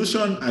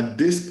solution at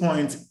this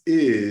point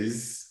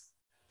is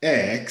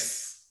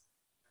X,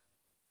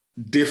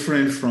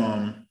 different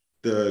from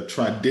the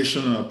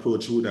traditional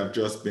approach would have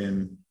just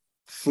been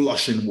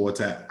flushing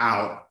water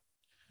out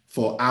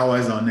for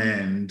hours on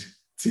end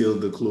till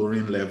the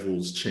chlorine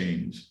levels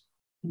change.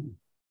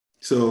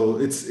 So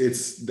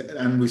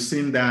and we've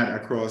seen that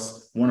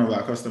across one of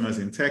our customers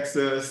in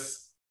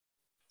Texas,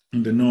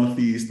 in the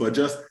Northeast, but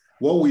just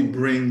what we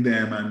bring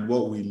them and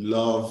what we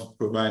love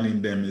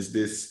providing them is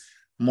this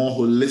more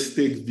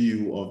holistic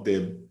view of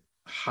their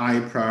high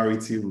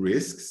priority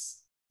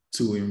risks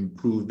to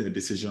improve their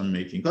decision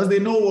making, because they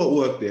know what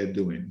work they're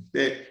doing.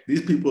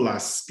 These people are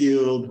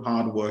skilled,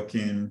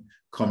 hardworking,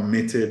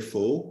 committed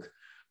folk.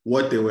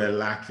 What they were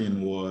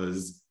lacking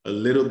was a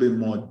little bit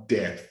more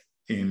depth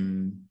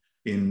in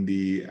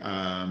the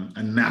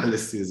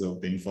analysis of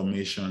the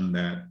information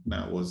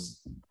that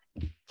was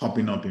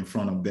popping up in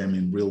front of them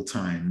in real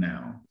time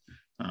now.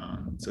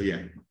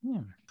 Yeah.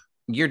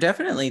 You're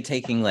definitely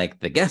taking like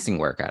the guessing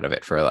work out of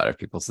it for a lot of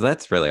people. So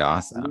that's really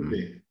awesome.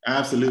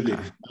 Absolutely.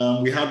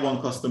 We had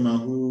one customer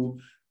who,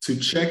 to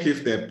check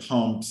if their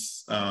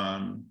pumps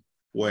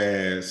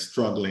were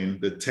struggling,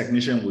 the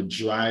technician would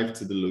drive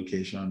to the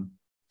location,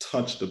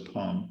 touch the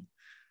pump,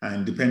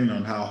 and depending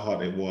on how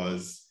hot it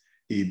was,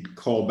 he'd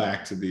call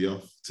back to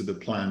the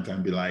plant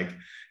and be like,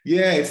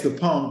 yeah, it's the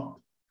pump.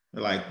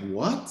 They're like,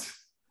 what?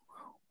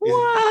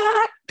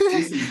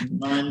 This is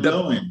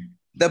mind-blowing.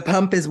 The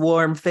pump is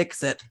warm,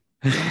 fix it.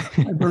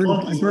 I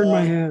burned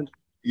my hand.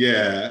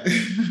 Yeah.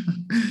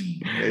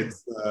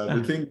 It's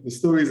the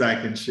stories I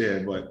can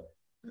share, but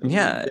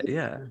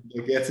they're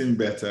getting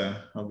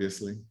better,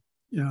 obviously.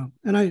 Yeah.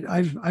 And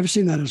I've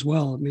seen that as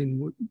well. I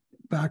mean,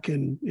 back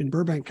in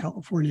Burbank,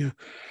 California,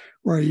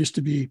 where I used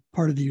to be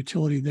part of the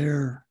utility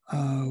there,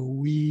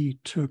 we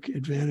took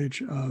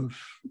advantage of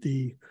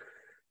the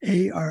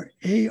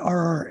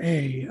ARRA,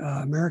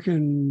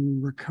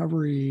 American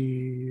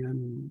Recovery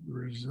and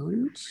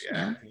Resilience,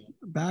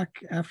 back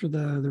after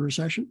the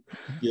recession.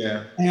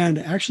 Yeah. And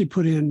actually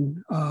put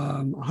in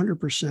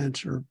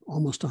 100% or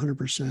almost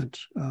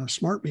 100%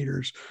 smart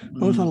meters,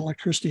 both on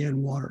electricity and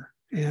water.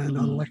 And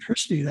on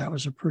electricity, that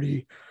was a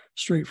pretty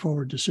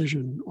straightforward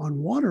decision. On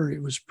water,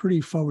 it was pretty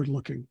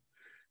forward-looking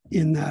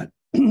in that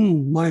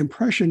my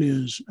impression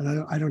is,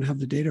 and I don't have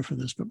the data for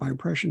this, but my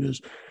impression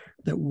is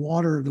that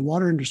the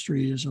water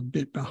industry is a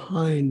bit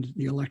behind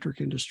the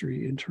electric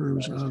industry in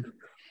terms of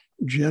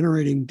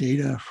generating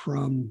data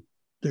from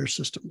their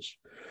systems.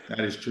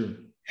 That is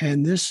true.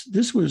 And this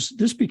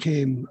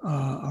became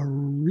a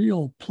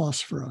real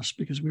plus for us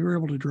because we were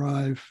able to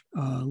drive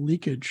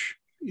leakage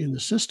in the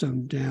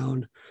system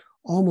down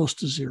almost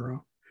to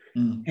zero.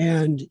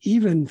 And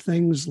even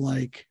things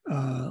like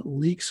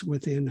leaks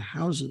within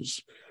houses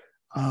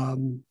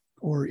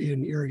or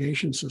in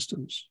irrigation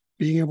systems,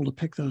 being able to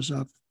pick those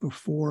up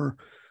before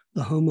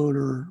the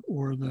homeowner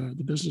or the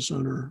business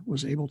owner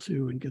was able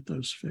to and get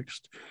those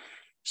fixed.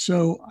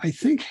 So I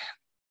think,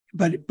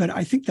 but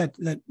I think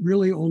that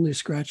really only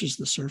scratches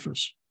the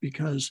surface,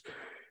 because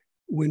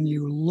when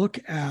you look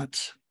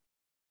at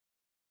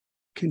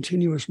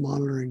continuous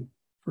monitoring,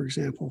 for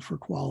example, for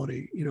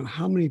quality.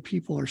 How many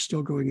people are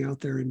still going out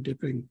there and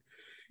dipping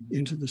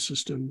into the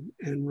system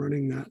and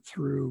running that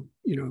through,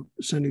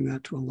 sending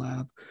that to a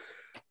lab.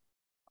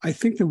 I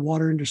think the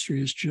water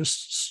industry is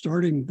just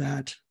starting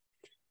that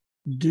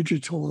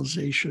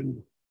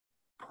digitalization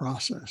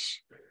process.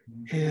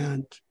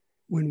 And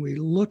when we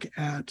look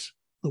at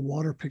the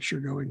water picture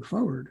going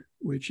forward,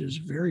 which is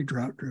very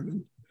drought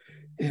driven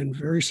and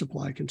very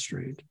supply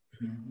constrained,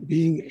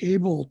 being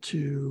able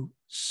to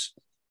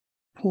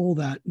pull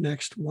that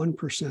next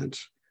 1%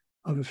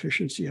 of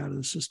efficiency out of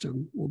the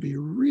system will be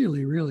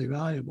really, really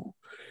valuable.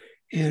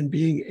 And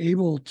being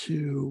able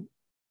to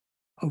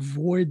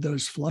avoid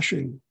those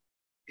flushing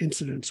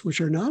incidents,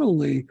 which are not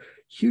only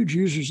huge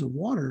users of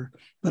water,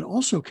 but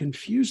also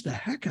confuse the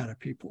heck out of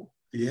people.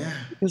 Yeah.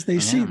 Because they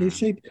say,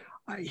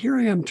 here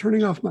I am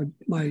turning off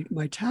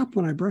my tap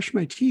when I brush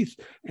my teeth,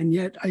 and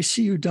yet I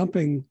see you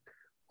dumping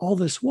all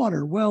this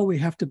water. Well, we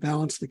have to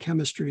balance the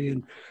chemistry,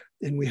 and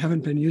we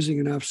haven't been using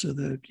enough, so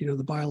that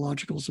the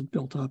biologicals have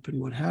built up and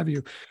what have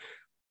you.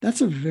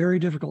 That's a very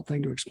difficult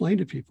thing to explain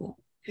to people.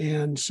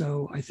 And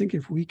so I think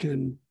if we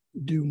can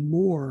do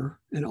more,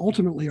 and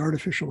ultimately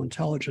artificial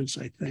intelligence,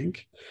 I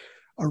think,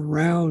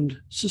 around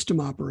system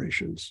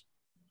operations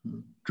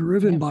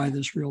driven by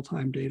this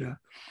real-time data,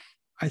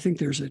 I think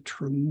there's a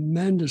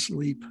tremendous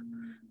leap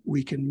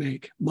we can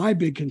make. My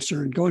big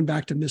concern, going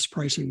back to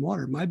mispricing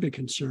water, my big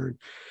concern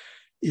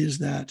is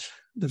that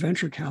the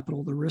venture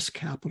capital, the risk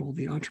capital,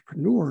 the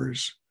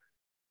entrepreneurs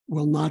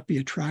will not be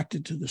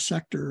attracted to the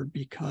sector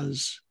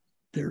because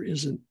they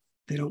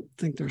don't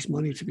think there's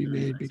money to be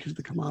made because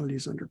the commodity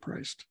is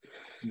underpriced.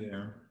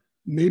 Yeah.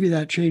 Maybe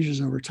that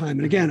changes over time.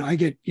 And again, I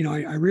get,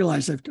 I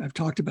realize I've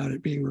talked about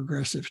it being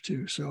regressive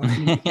too. So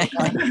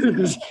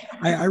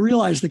I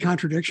realize the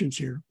contradictions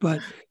here, but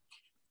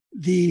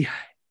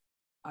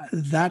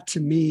that to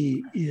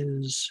me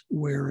is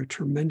where a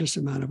tremendous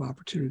amount of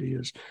opportunity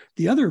is.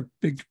 The other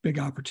big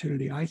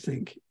opportunity, I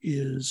think,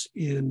 is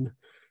in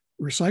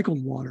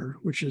recycled water,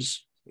 which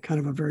is kind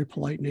of a very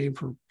polite name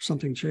for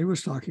something Jay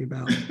was talking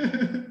about.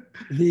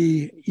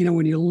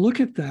 When you look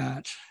at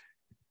that,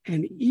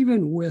 and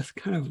even with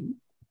kind of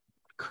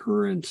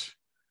current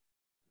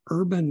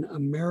urban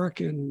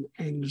American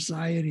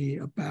anxiety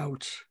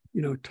about,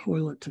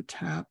 toilet to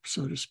tap,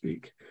 so to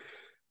speak,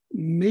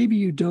 maybe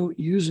you don't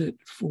use it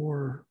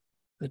for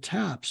the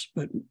taps,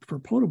 but for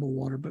potable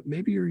water, but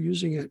maybe you're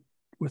using it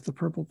with the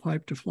purple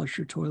pipe to flush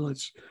your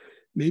toilets.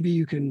 Maybe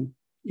you can,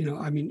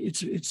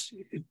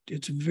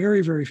 it's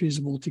very, very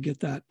feasible to get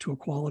that to a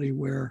quality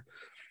where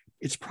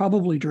it's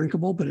probably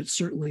drinkable, but it's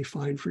certainly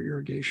fine for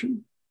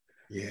irrigation.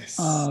 Yes.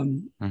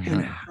 And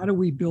how do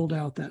we build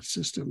out that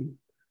system?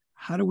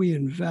 How do we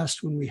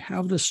invest when we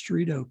have the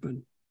street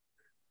open?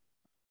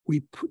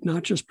 We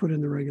not just put in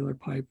the regular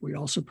pipe, we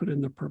also put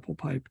in the purple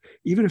pipe,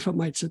 even if it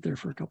might sit there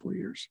for a couple of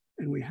years,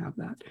 and we have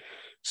that.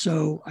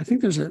 So I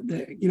think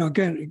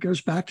again, it goes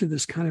back to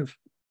this kind of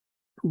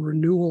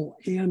renewal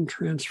and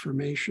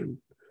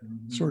transformation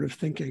sort of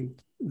thinking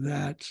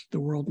that the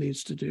world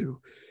needs to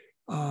do.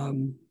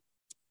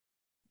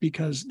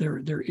 Because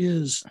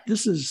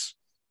this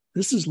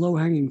is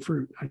low-hanging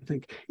fruit, I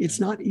think. It's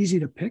not easy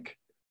to pick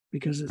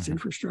because it's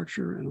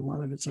infrastructure and a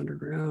lot of it's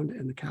underground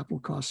and the capital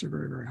costs are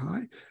very, very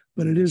high,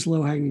 but it is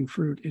low-hanging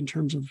fruit in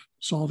terms of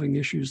solving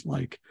issues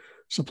like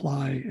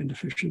supply and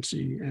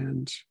efficiency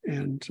and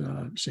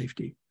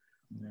safety.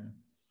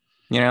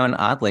 Yeah. And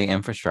oddly,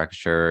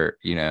 infrastructure,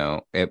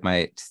 it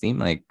might seem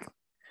like,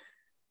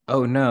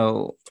 oh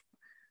no,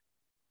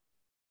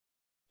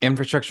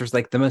 infrastructure is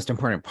like the most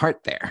important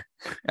part there,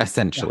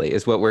 essentially,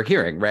 is what we're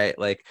hearing, right?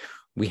 Like,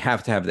 we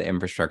have to have the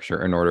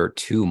infrastructure in order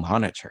to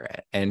monitor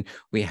it. And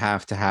we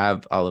have to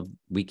have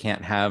we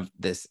can't have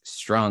this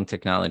strong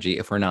technology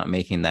if we're not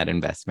making that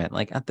investment,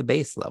 like at the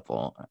base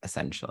level,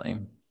 essentially.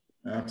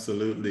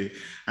 Absolutely.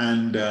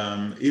 And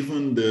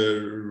even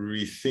the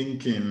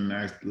rethinking,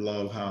 I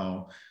love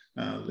how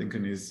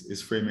Lincoln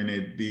is framing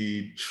it,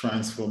 the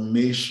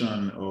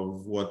transformation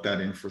of what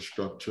that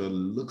infrastructure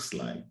looks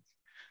like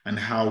and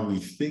how we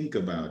think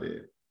about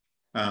it.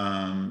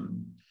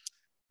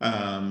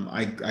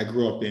 I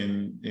grew up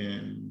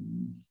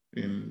in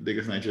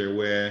Lagos, Nigeria,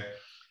 where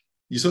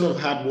you sort of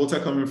had water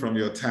coming from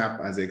your tap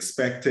as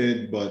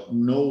expected, but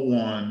no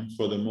one,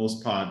 for the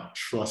most part,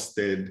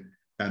 trusted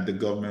that the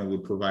government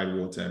would provide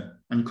water.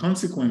 And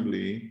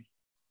consequently,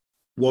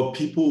 what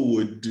people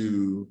would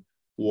do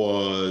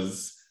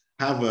was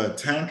have a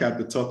tank at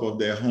the top of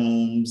their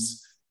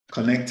homes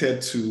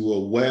connected to a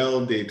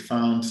well they'd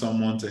found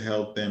someone to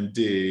help them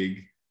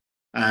dig,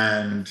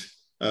 and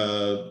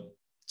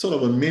sort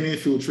of a mini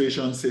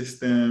filtration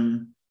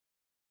system,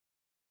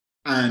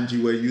 and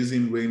you were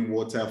using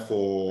rainwater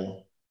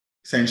for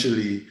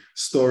essentially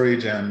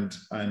storage and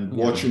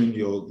watering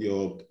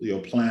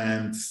your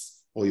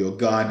plants or your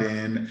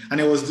garden.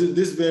 And it was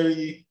this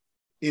very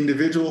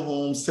individual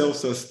home,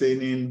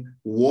 self-sustaining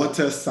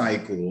water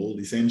cycle,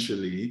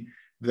 essentially,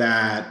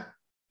 that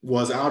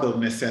was out of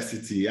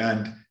necessity.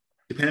 And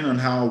depending on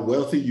how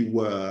wealthy you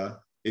were,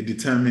 it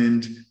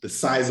determined the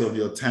size of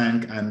your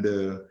tank and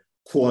the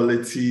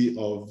quality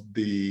of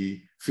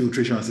the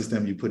filtration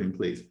system you put in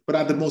place. But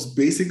at the most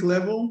basic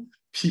level,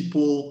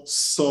 people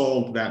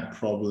solved that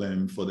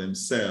problem for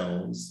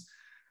themselves.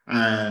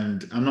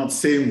 And I'm not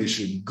saying we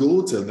should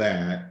go to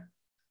that,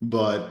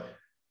 but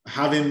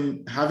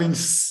having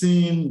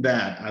seen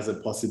that as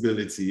a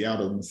possibility out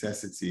of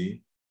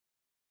necessity,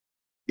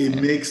 it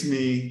makes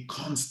me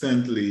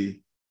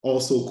constantly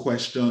also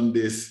question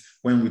this.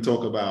 When we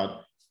talk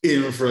about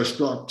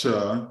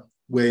infrastructure,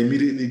 we're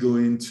immediately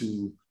going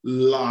to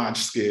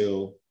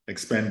large-scale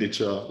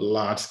expenditure,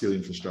 large-scale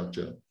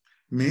infrastructure.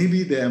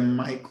 Maybe there are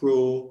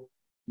micro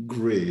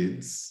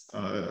grids,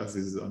 as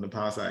is on the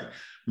power side,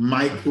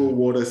 micro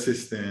water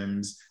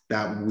systems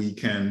that we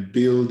can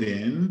build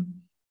in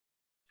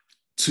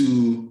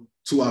to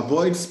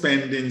avoid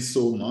spending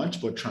so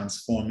much, but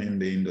transforming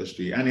the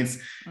industry. And it's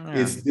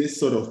this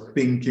sort of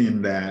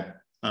thinking that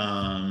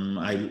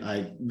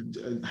I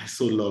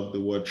so love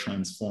the word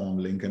transform,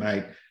 Lincoln.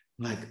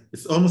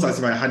 It's almost as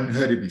if I hadn't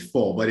heard it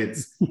before, but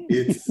it's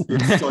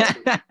such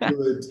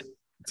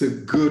a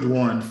good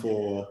one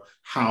for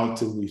how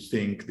to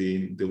rethink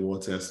the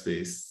water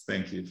space.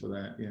 Thank you for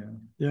that.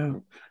 Yeah.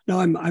 No,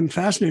 I'm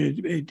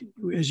fascinated.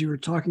 As you were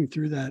talking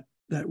through that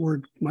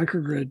word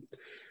microgrid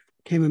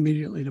came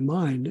immediately to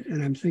mind,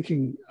 and I'm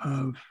thinking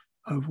of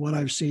what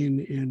I've seen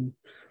in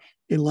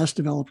less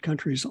developed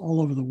countries all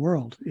over the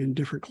world in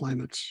different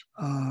climates,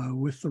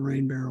 with the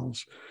rain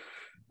barrels,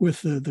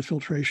 with the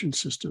filtration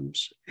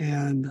systems.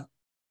 And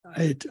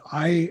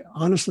I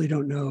honestly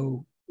don't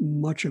know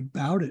much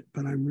about it,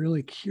 but I'm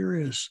really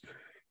curious,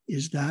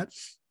 I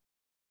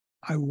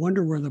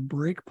wonder where the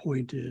break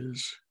point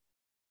is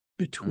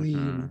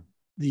between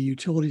the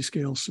utility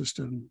scale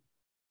system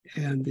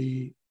and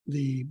the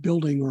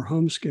building or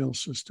home scale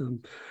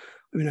system.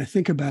 I mean, I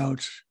think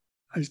about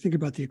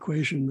the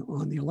equation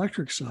on the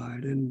electric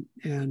side, and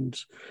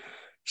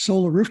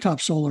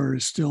rooftop solar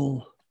is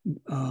still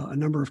a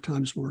number of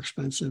times more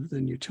expensive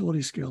than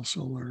utility scale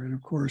solar. And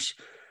of course,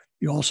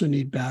 you also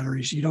need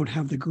batteries. You don't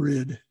have the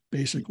grid,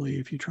 basically,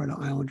 if you try to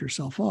island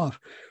yourself off.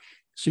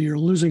 So you're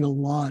losing a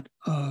lot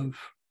of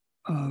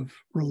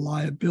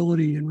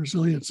reliability and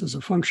resilience as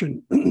a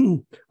function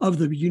of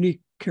the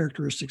unique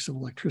characteristics of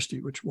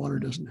electricity, which water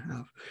doesn't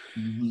have.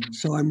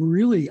 So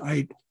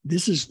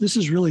this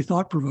is really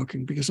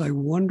thought-provoking, because I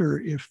wonder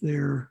if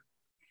there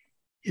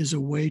is a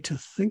way to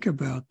think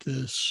about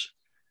this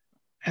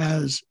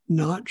as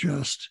not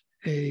just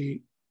a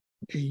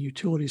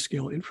utility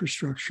scale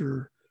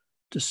infrastructure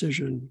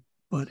decision,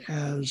 but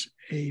as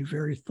a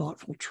very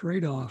thoughtful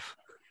trade-off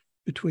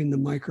between the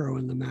micro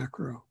and the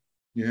macro.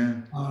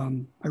 Yeah.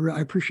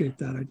 I appreciate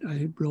that.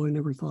 I really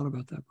never thought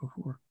about that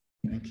before.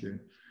 Thank you.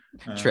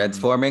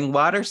 Transforming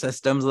water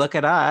systems. Look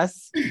at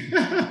us.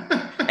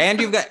 And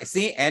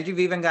you've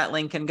even got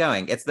Lincoln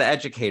going. It's the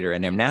educator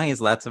in him. Now he has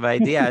lots of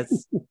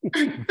ideas.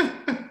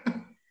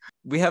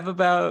 We have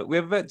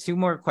about 2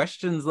 more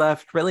questions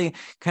left, really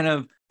kind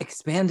of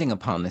expanding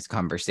upon this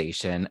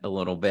conversation a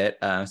little bit.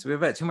 So we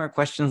have about 2 more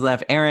questions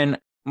left. Erin,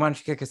 why don't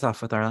you kick us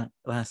off with our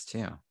last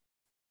 2?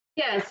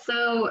 Yeah,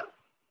 so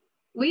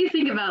we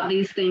think about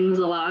these things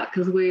a lot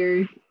because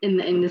we're in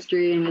the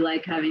industry and we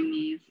like having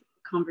these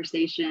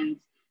conversations.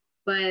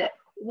 But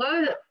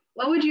what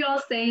would you all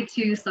say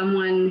to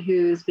someone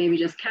who's maybe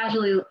just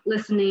casually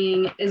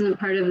listening, isn't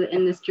part of the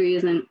industry,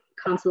 isn't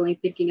constantly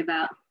thinking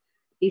about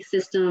these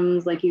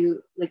systems like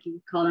you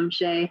call them,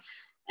 Shay?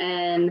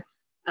 And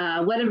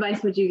what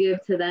advice would you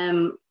give to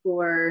them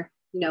for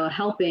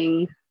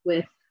helping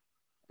with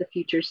the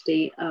future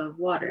state of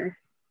water?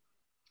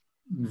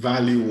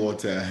 Value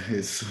water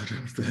is sort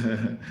of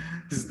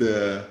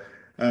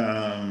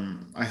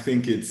I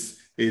think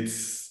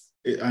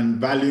and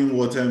valuing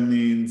water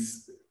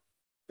means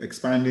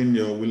expanding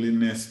your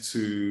willingness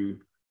to,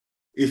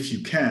 if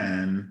you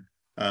can,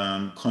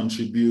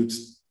 contribute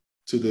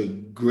to the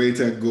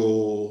greater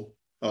goal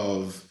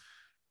of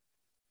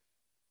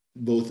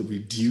both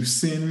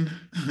reducing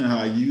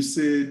our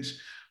usage,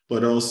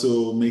 but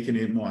also making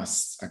it more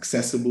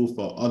accessible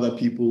for other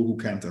people who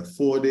can't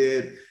afford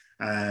it,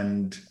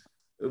 and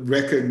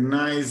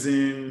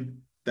recognizing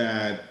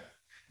that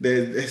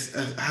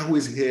I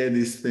always hear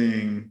this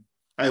thing,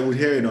 I would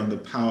hear it on the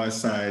power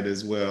side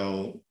as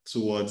well,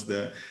 towards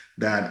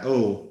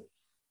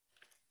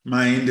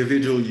my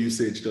individual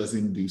usage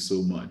doesn't do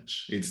so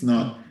much. It's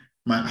not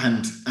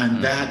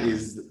and that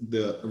is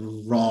the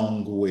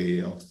wrong way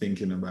of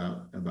thinking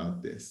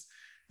about this.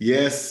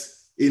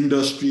 Yes,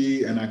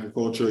 industry and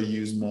agriculture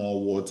use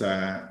more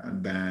water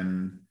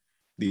than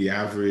the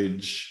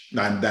average,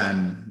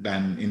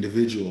 than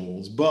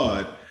individuals,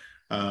 but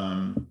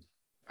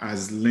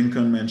as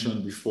Lincoln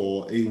mentioned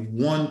before, a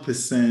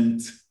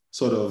 1%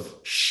 sort of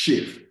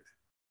shift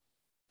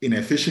in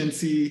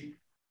efficiency,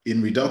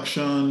 in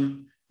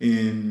reduction,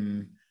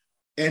 in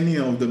any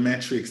of the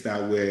metrics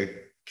that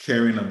we're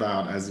caring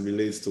about as it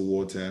relates to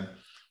water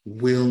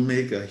will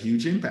make a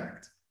huge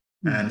impact.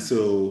 And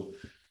so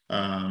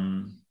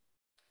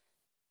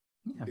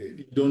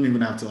You don't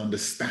even have to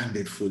understand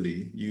it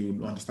fully.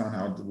 You understand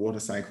how the water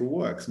cycle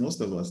works. Most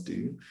of us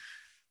do.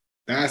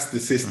 That's the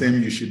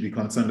system you should be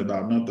concerned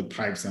about, not the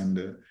pipes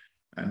and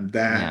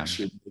that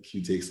should make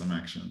you take some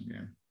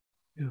action.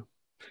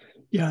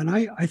 Yeah. And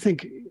I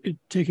think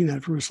taking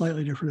that from a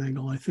slightly different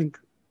angle, I think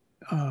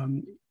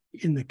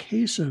in the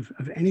case of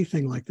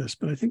anything like this,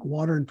 but I think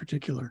water in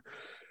particular,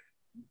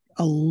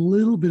 a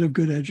little bit of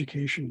good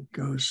education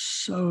goes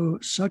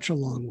such a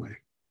long way.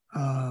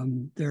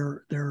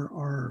 There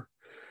are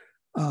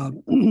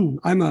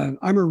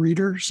I'm a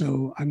reader,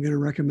 so I'm going to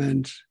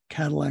recommend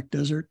Cadillac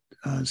Desert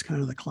as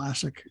kind of the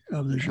classic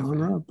of the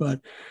genre.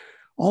 But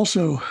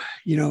also,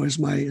 as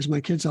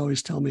my kids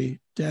always tell me,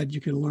 Dad, you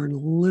can learn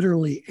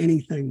literally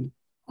anything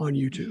on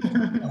YouTube.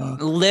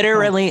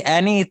 Literally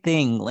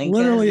anything, Lincoln.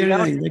 Literally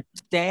anything.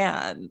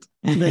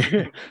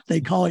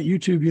 They call it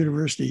YouTube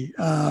University.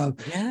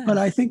 But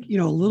I think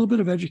a little bit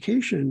of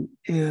education,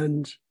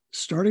 and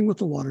starting with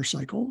the water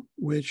cycle,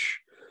 which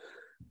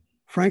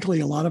frankly,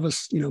 a lot of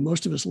us,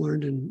 most of us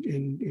learned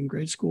in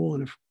grade school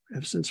and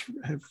have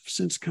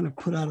since kind of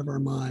put out of our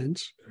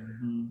minds.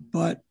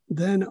 But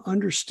then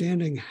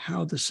understanding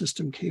how the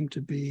system came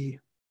to be,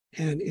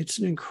 and it's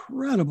an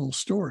incredible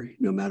story.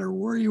 No matter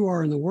where you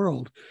are in the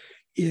world,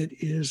 it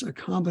is a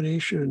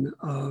combination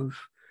of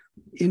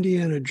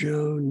Indiana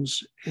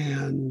Jones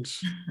and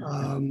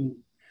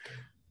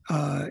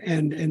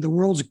the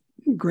world's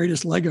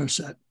greatest Lego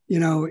set.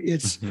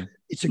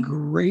 It's a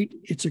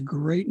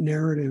great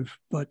narrative,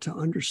 but to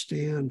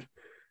understand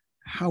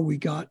how we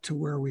got to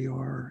where we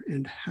are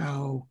and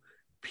how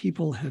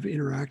people have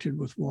interacted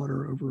with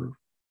water over,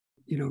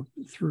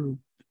 through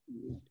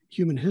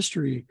human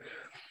history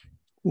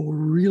will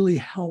really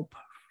help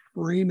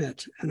frame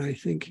it. And I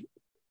think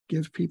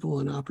give people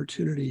an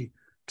opportunity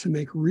to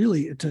make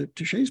really, to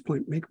Shay's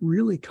point, make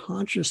really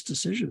conscious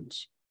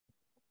decisions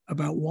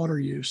about water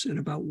use and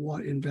about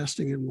what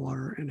investing in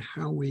water and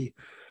how we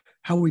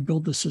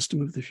build the system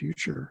of the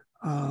future.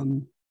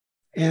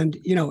 And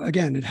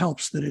again, it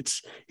helps that it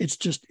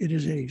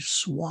is a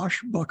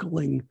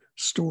swashbuckling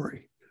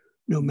story,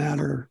 no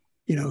matter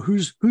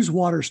whose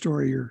water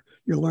story you're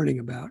learning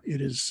about. It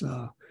is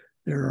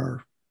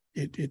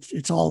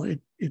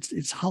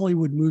it's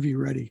Hollywood movie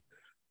ready.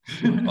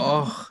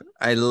 Oh,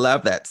 I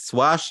love that,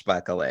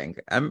 swashbuckling.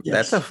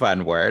 That's a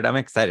fun word. I'm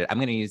excited. I'm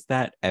going to use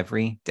that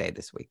every day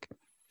this week.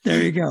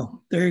 There you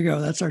go.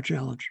 That's our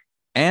challenge.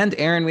 And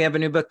Aaron, we have a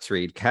new book to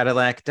read,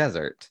 Cadillac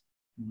Desert.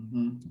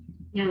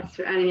 Yes,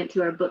 we're adding it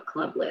to our book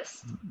club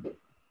list.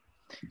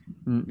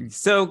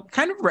 So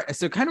kind of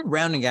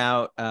rounding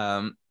out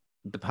the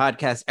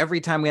podcast.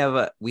 Every time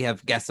we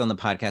have guests on the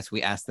podcast,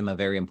 we ask them a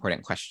very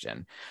important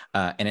question,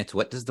 and it's,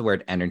 what does the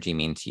word energy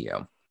mean to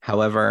you?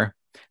 However,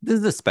 this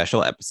is a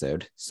special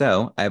episode,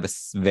 so I have a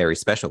very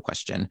special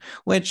question,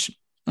 which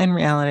in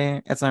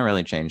reality, it's not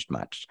really changed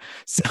much.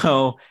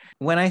 So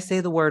when I say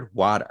the word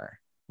water,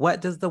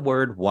 what does the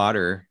word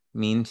water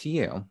mean to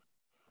you?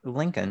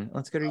 Lincoln,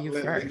 let's go to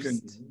you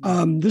first.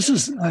 This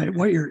is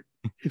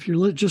if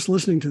you're just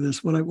listening to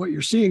this, what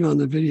you're seeing on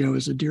the video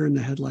is a deer in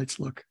the headlights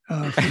look.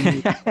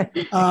 That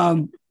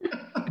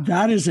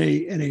is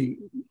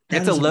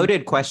it's a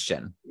loaded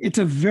question. It's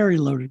a very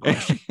loaded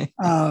question.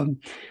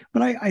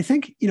 But I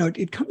think,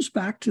 it comes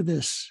back to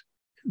this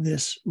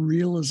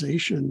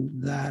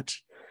realization that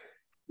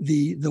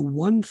the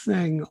one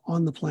thing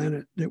on the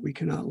planet that we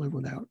cannot live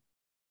without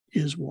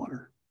is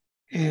water.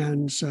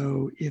 And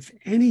so if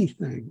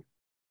anything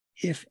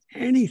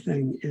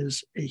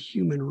is a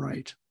human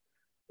right,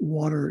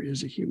 water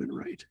is a human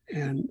right,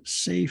 and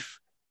safe,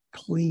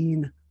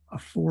 clean,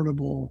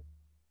 affordable,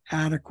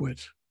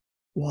 adequate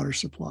water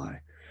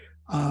supply.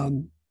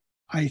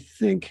 I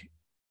think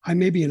I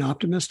may be an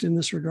optimist in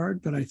this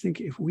regard, but I think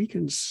if we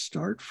can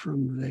start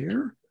from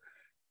there,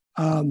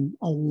 a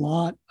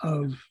lot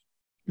of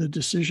the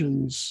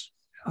decisions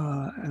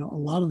and a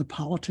lot of the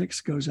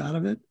politics goes out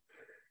of it.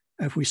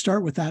 If we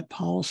start with that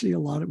policy,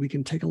 we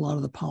can take a lot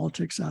of the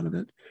politics out of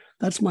it.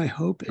 That's my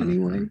hope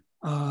anyway.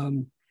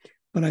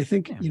 But I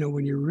think,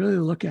 when you really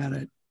look at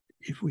it,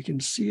 if we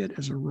can see it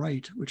as a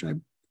right, which I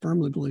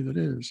firmly believe it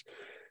is,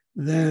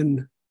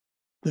 then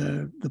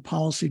the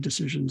policy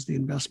decisions, the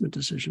investment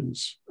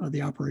decisions,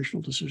 the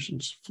operational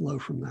decisions flow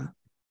from that.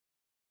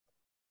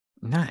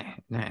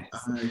 Nice.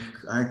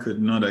 I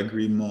could not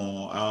agree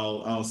more.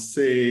 I'll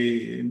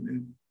say,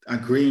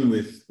 agreeing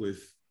with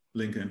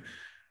Lincoln,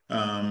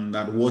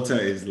 that water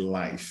is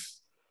life,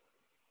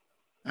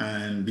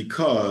 and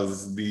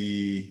because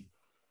the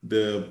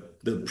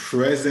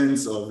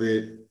presence of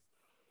it,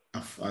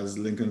 as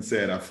Lincoln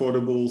said,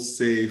 affordable,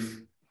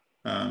 safe,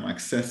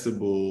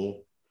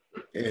 accessible,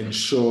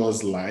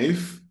 ensures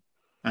life,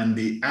 and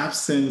the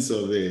absence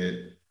of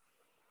it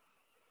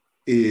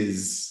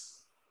is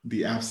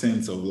the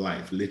absence of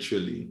life,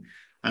 literally.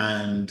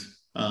 And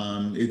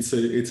it's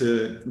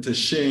a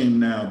shame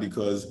now,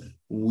 because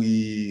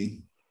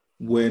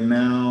we're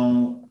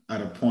now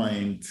at a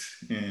point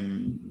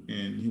in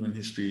human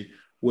history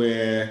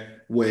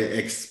where we're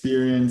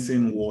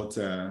experiencing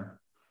water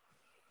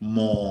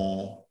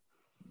more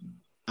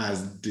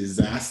as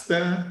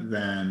disaster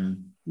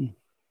than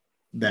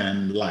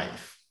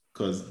life.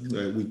 Because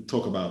we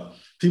talk about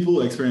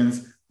people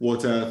experience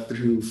water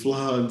through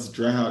floods,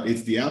 drought.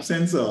 It's the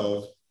absence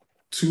of,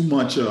 too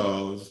much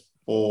of,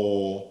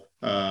 or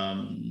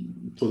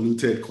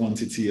polluted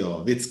quantity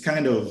of. It's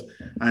kind of,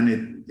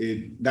 and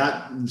it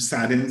that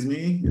saddens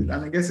me. And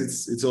I guess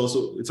it's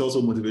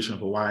also motivation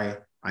for why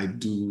I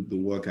do the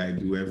work I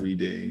do every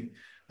day.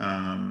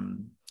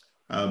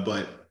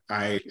 But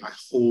I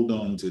hold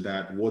on to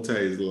that. Water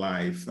is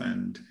life,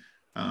 and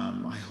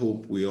I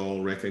hope we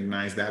all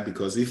recognize that,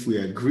 because if we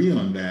agree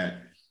on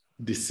that,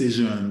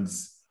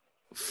 decisions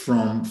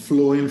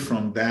flowing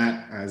from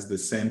that as the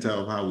center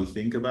of how we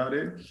think about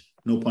it,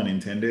 no pun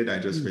intended, I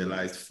just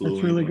realized flowing.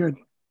 That's really good.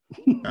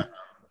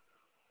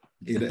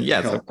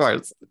 Yes, helps. Of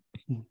course.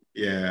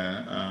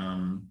 Yeah,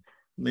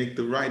 make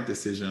the right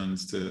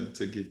decisions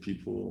to give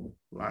people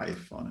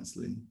life,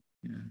 honestly.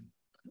 Yeah.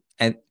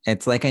 And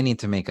it's like I need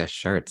to make a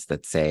shirts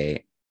that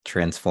say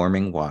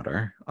transforming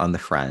water on the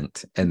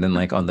front, and then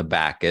like on the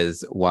back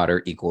is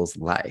water equals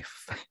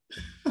life.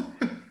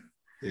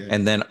 Yeah.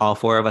 And then all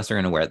four of us are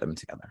going to wear them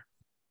together.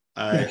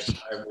 Yes.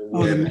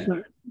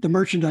 The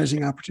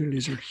merchandising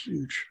opportunities are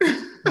huge.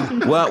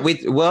 Well,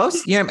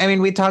 yeah, I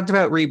mean, we talked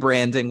about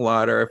rebranding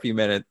water a few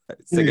minutes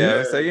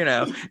ago, so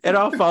it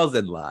all falls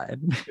in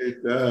line.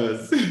 It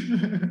does.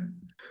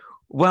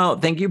 Well,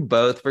 thank you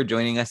both for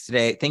joining us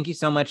today. Thank you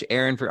so much,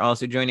 Aaron, for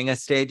also joining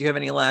us today. Do you have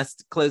any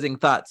last closing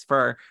thoughts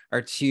for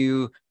our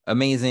two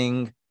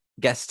amazing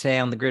guests today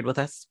on the grid with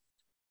us?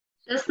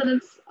 Just that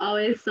it's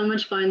always so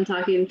much fun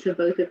talking to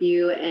both of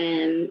you,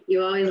 and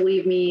you always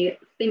leave me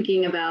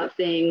thinking about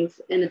things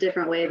in a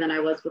different way than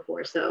I was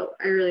before. So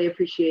I really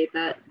appreciate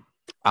that.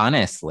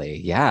 Honestly,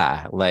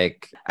 yeah.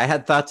 Like, I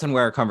had thoughts on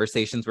where our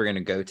conversations were going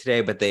to go today,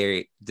 but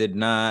they did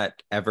not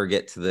ever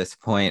get to this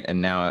point.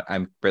 And now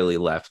I'm really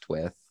left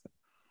with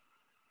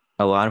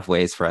a lot of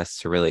ways for us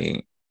to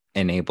really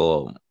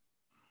enable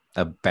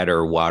a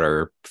better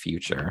water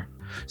future.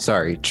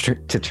 Sorry,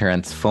 to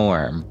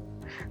transform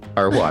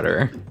our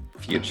water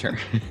future.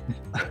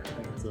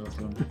 That's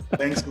awesome.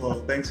 Thanks for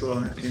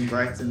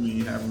inviting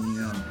me, having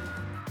me on.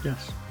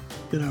 Yes.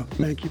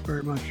 Thank you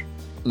very much.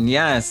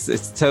 Yes.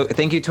 So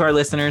thank you to our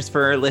listeners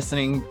for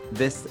listening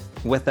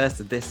with us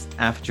this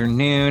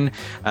afternoon.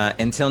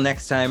 Until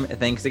next time,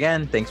 thanks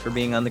again. Thanks for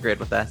being on the grid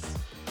with us.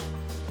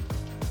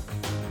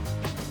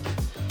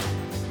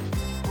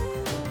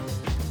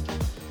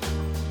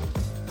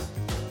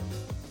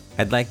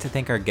 I'd like to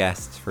thank our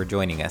guests for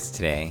joining us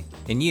today,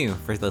 and you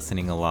for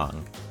listening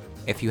along.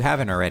 If you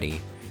haven't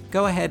already,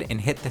 go ahead and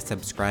hit the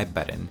subscribe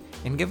button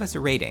and give us a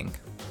rating.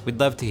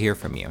 We'd love to hear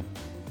from you.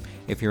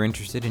 If you're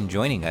interested in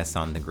joining us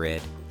on the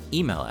grid,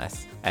 email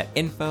us at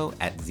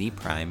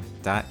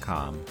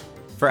info@zprime.com.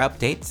 For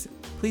updates,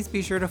 please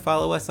be sure to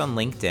follow us on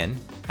LinkedIn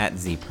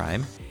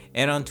 @zprime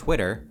and on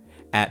Twitter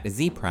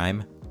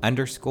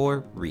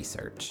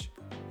 @zprime_research.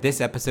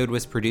 This episode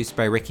was produced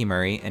by Ricky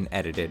Murray and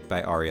edited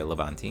by Aria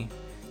Levanti.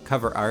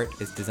 Cover art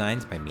is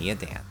designed by Mia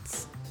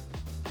Dance.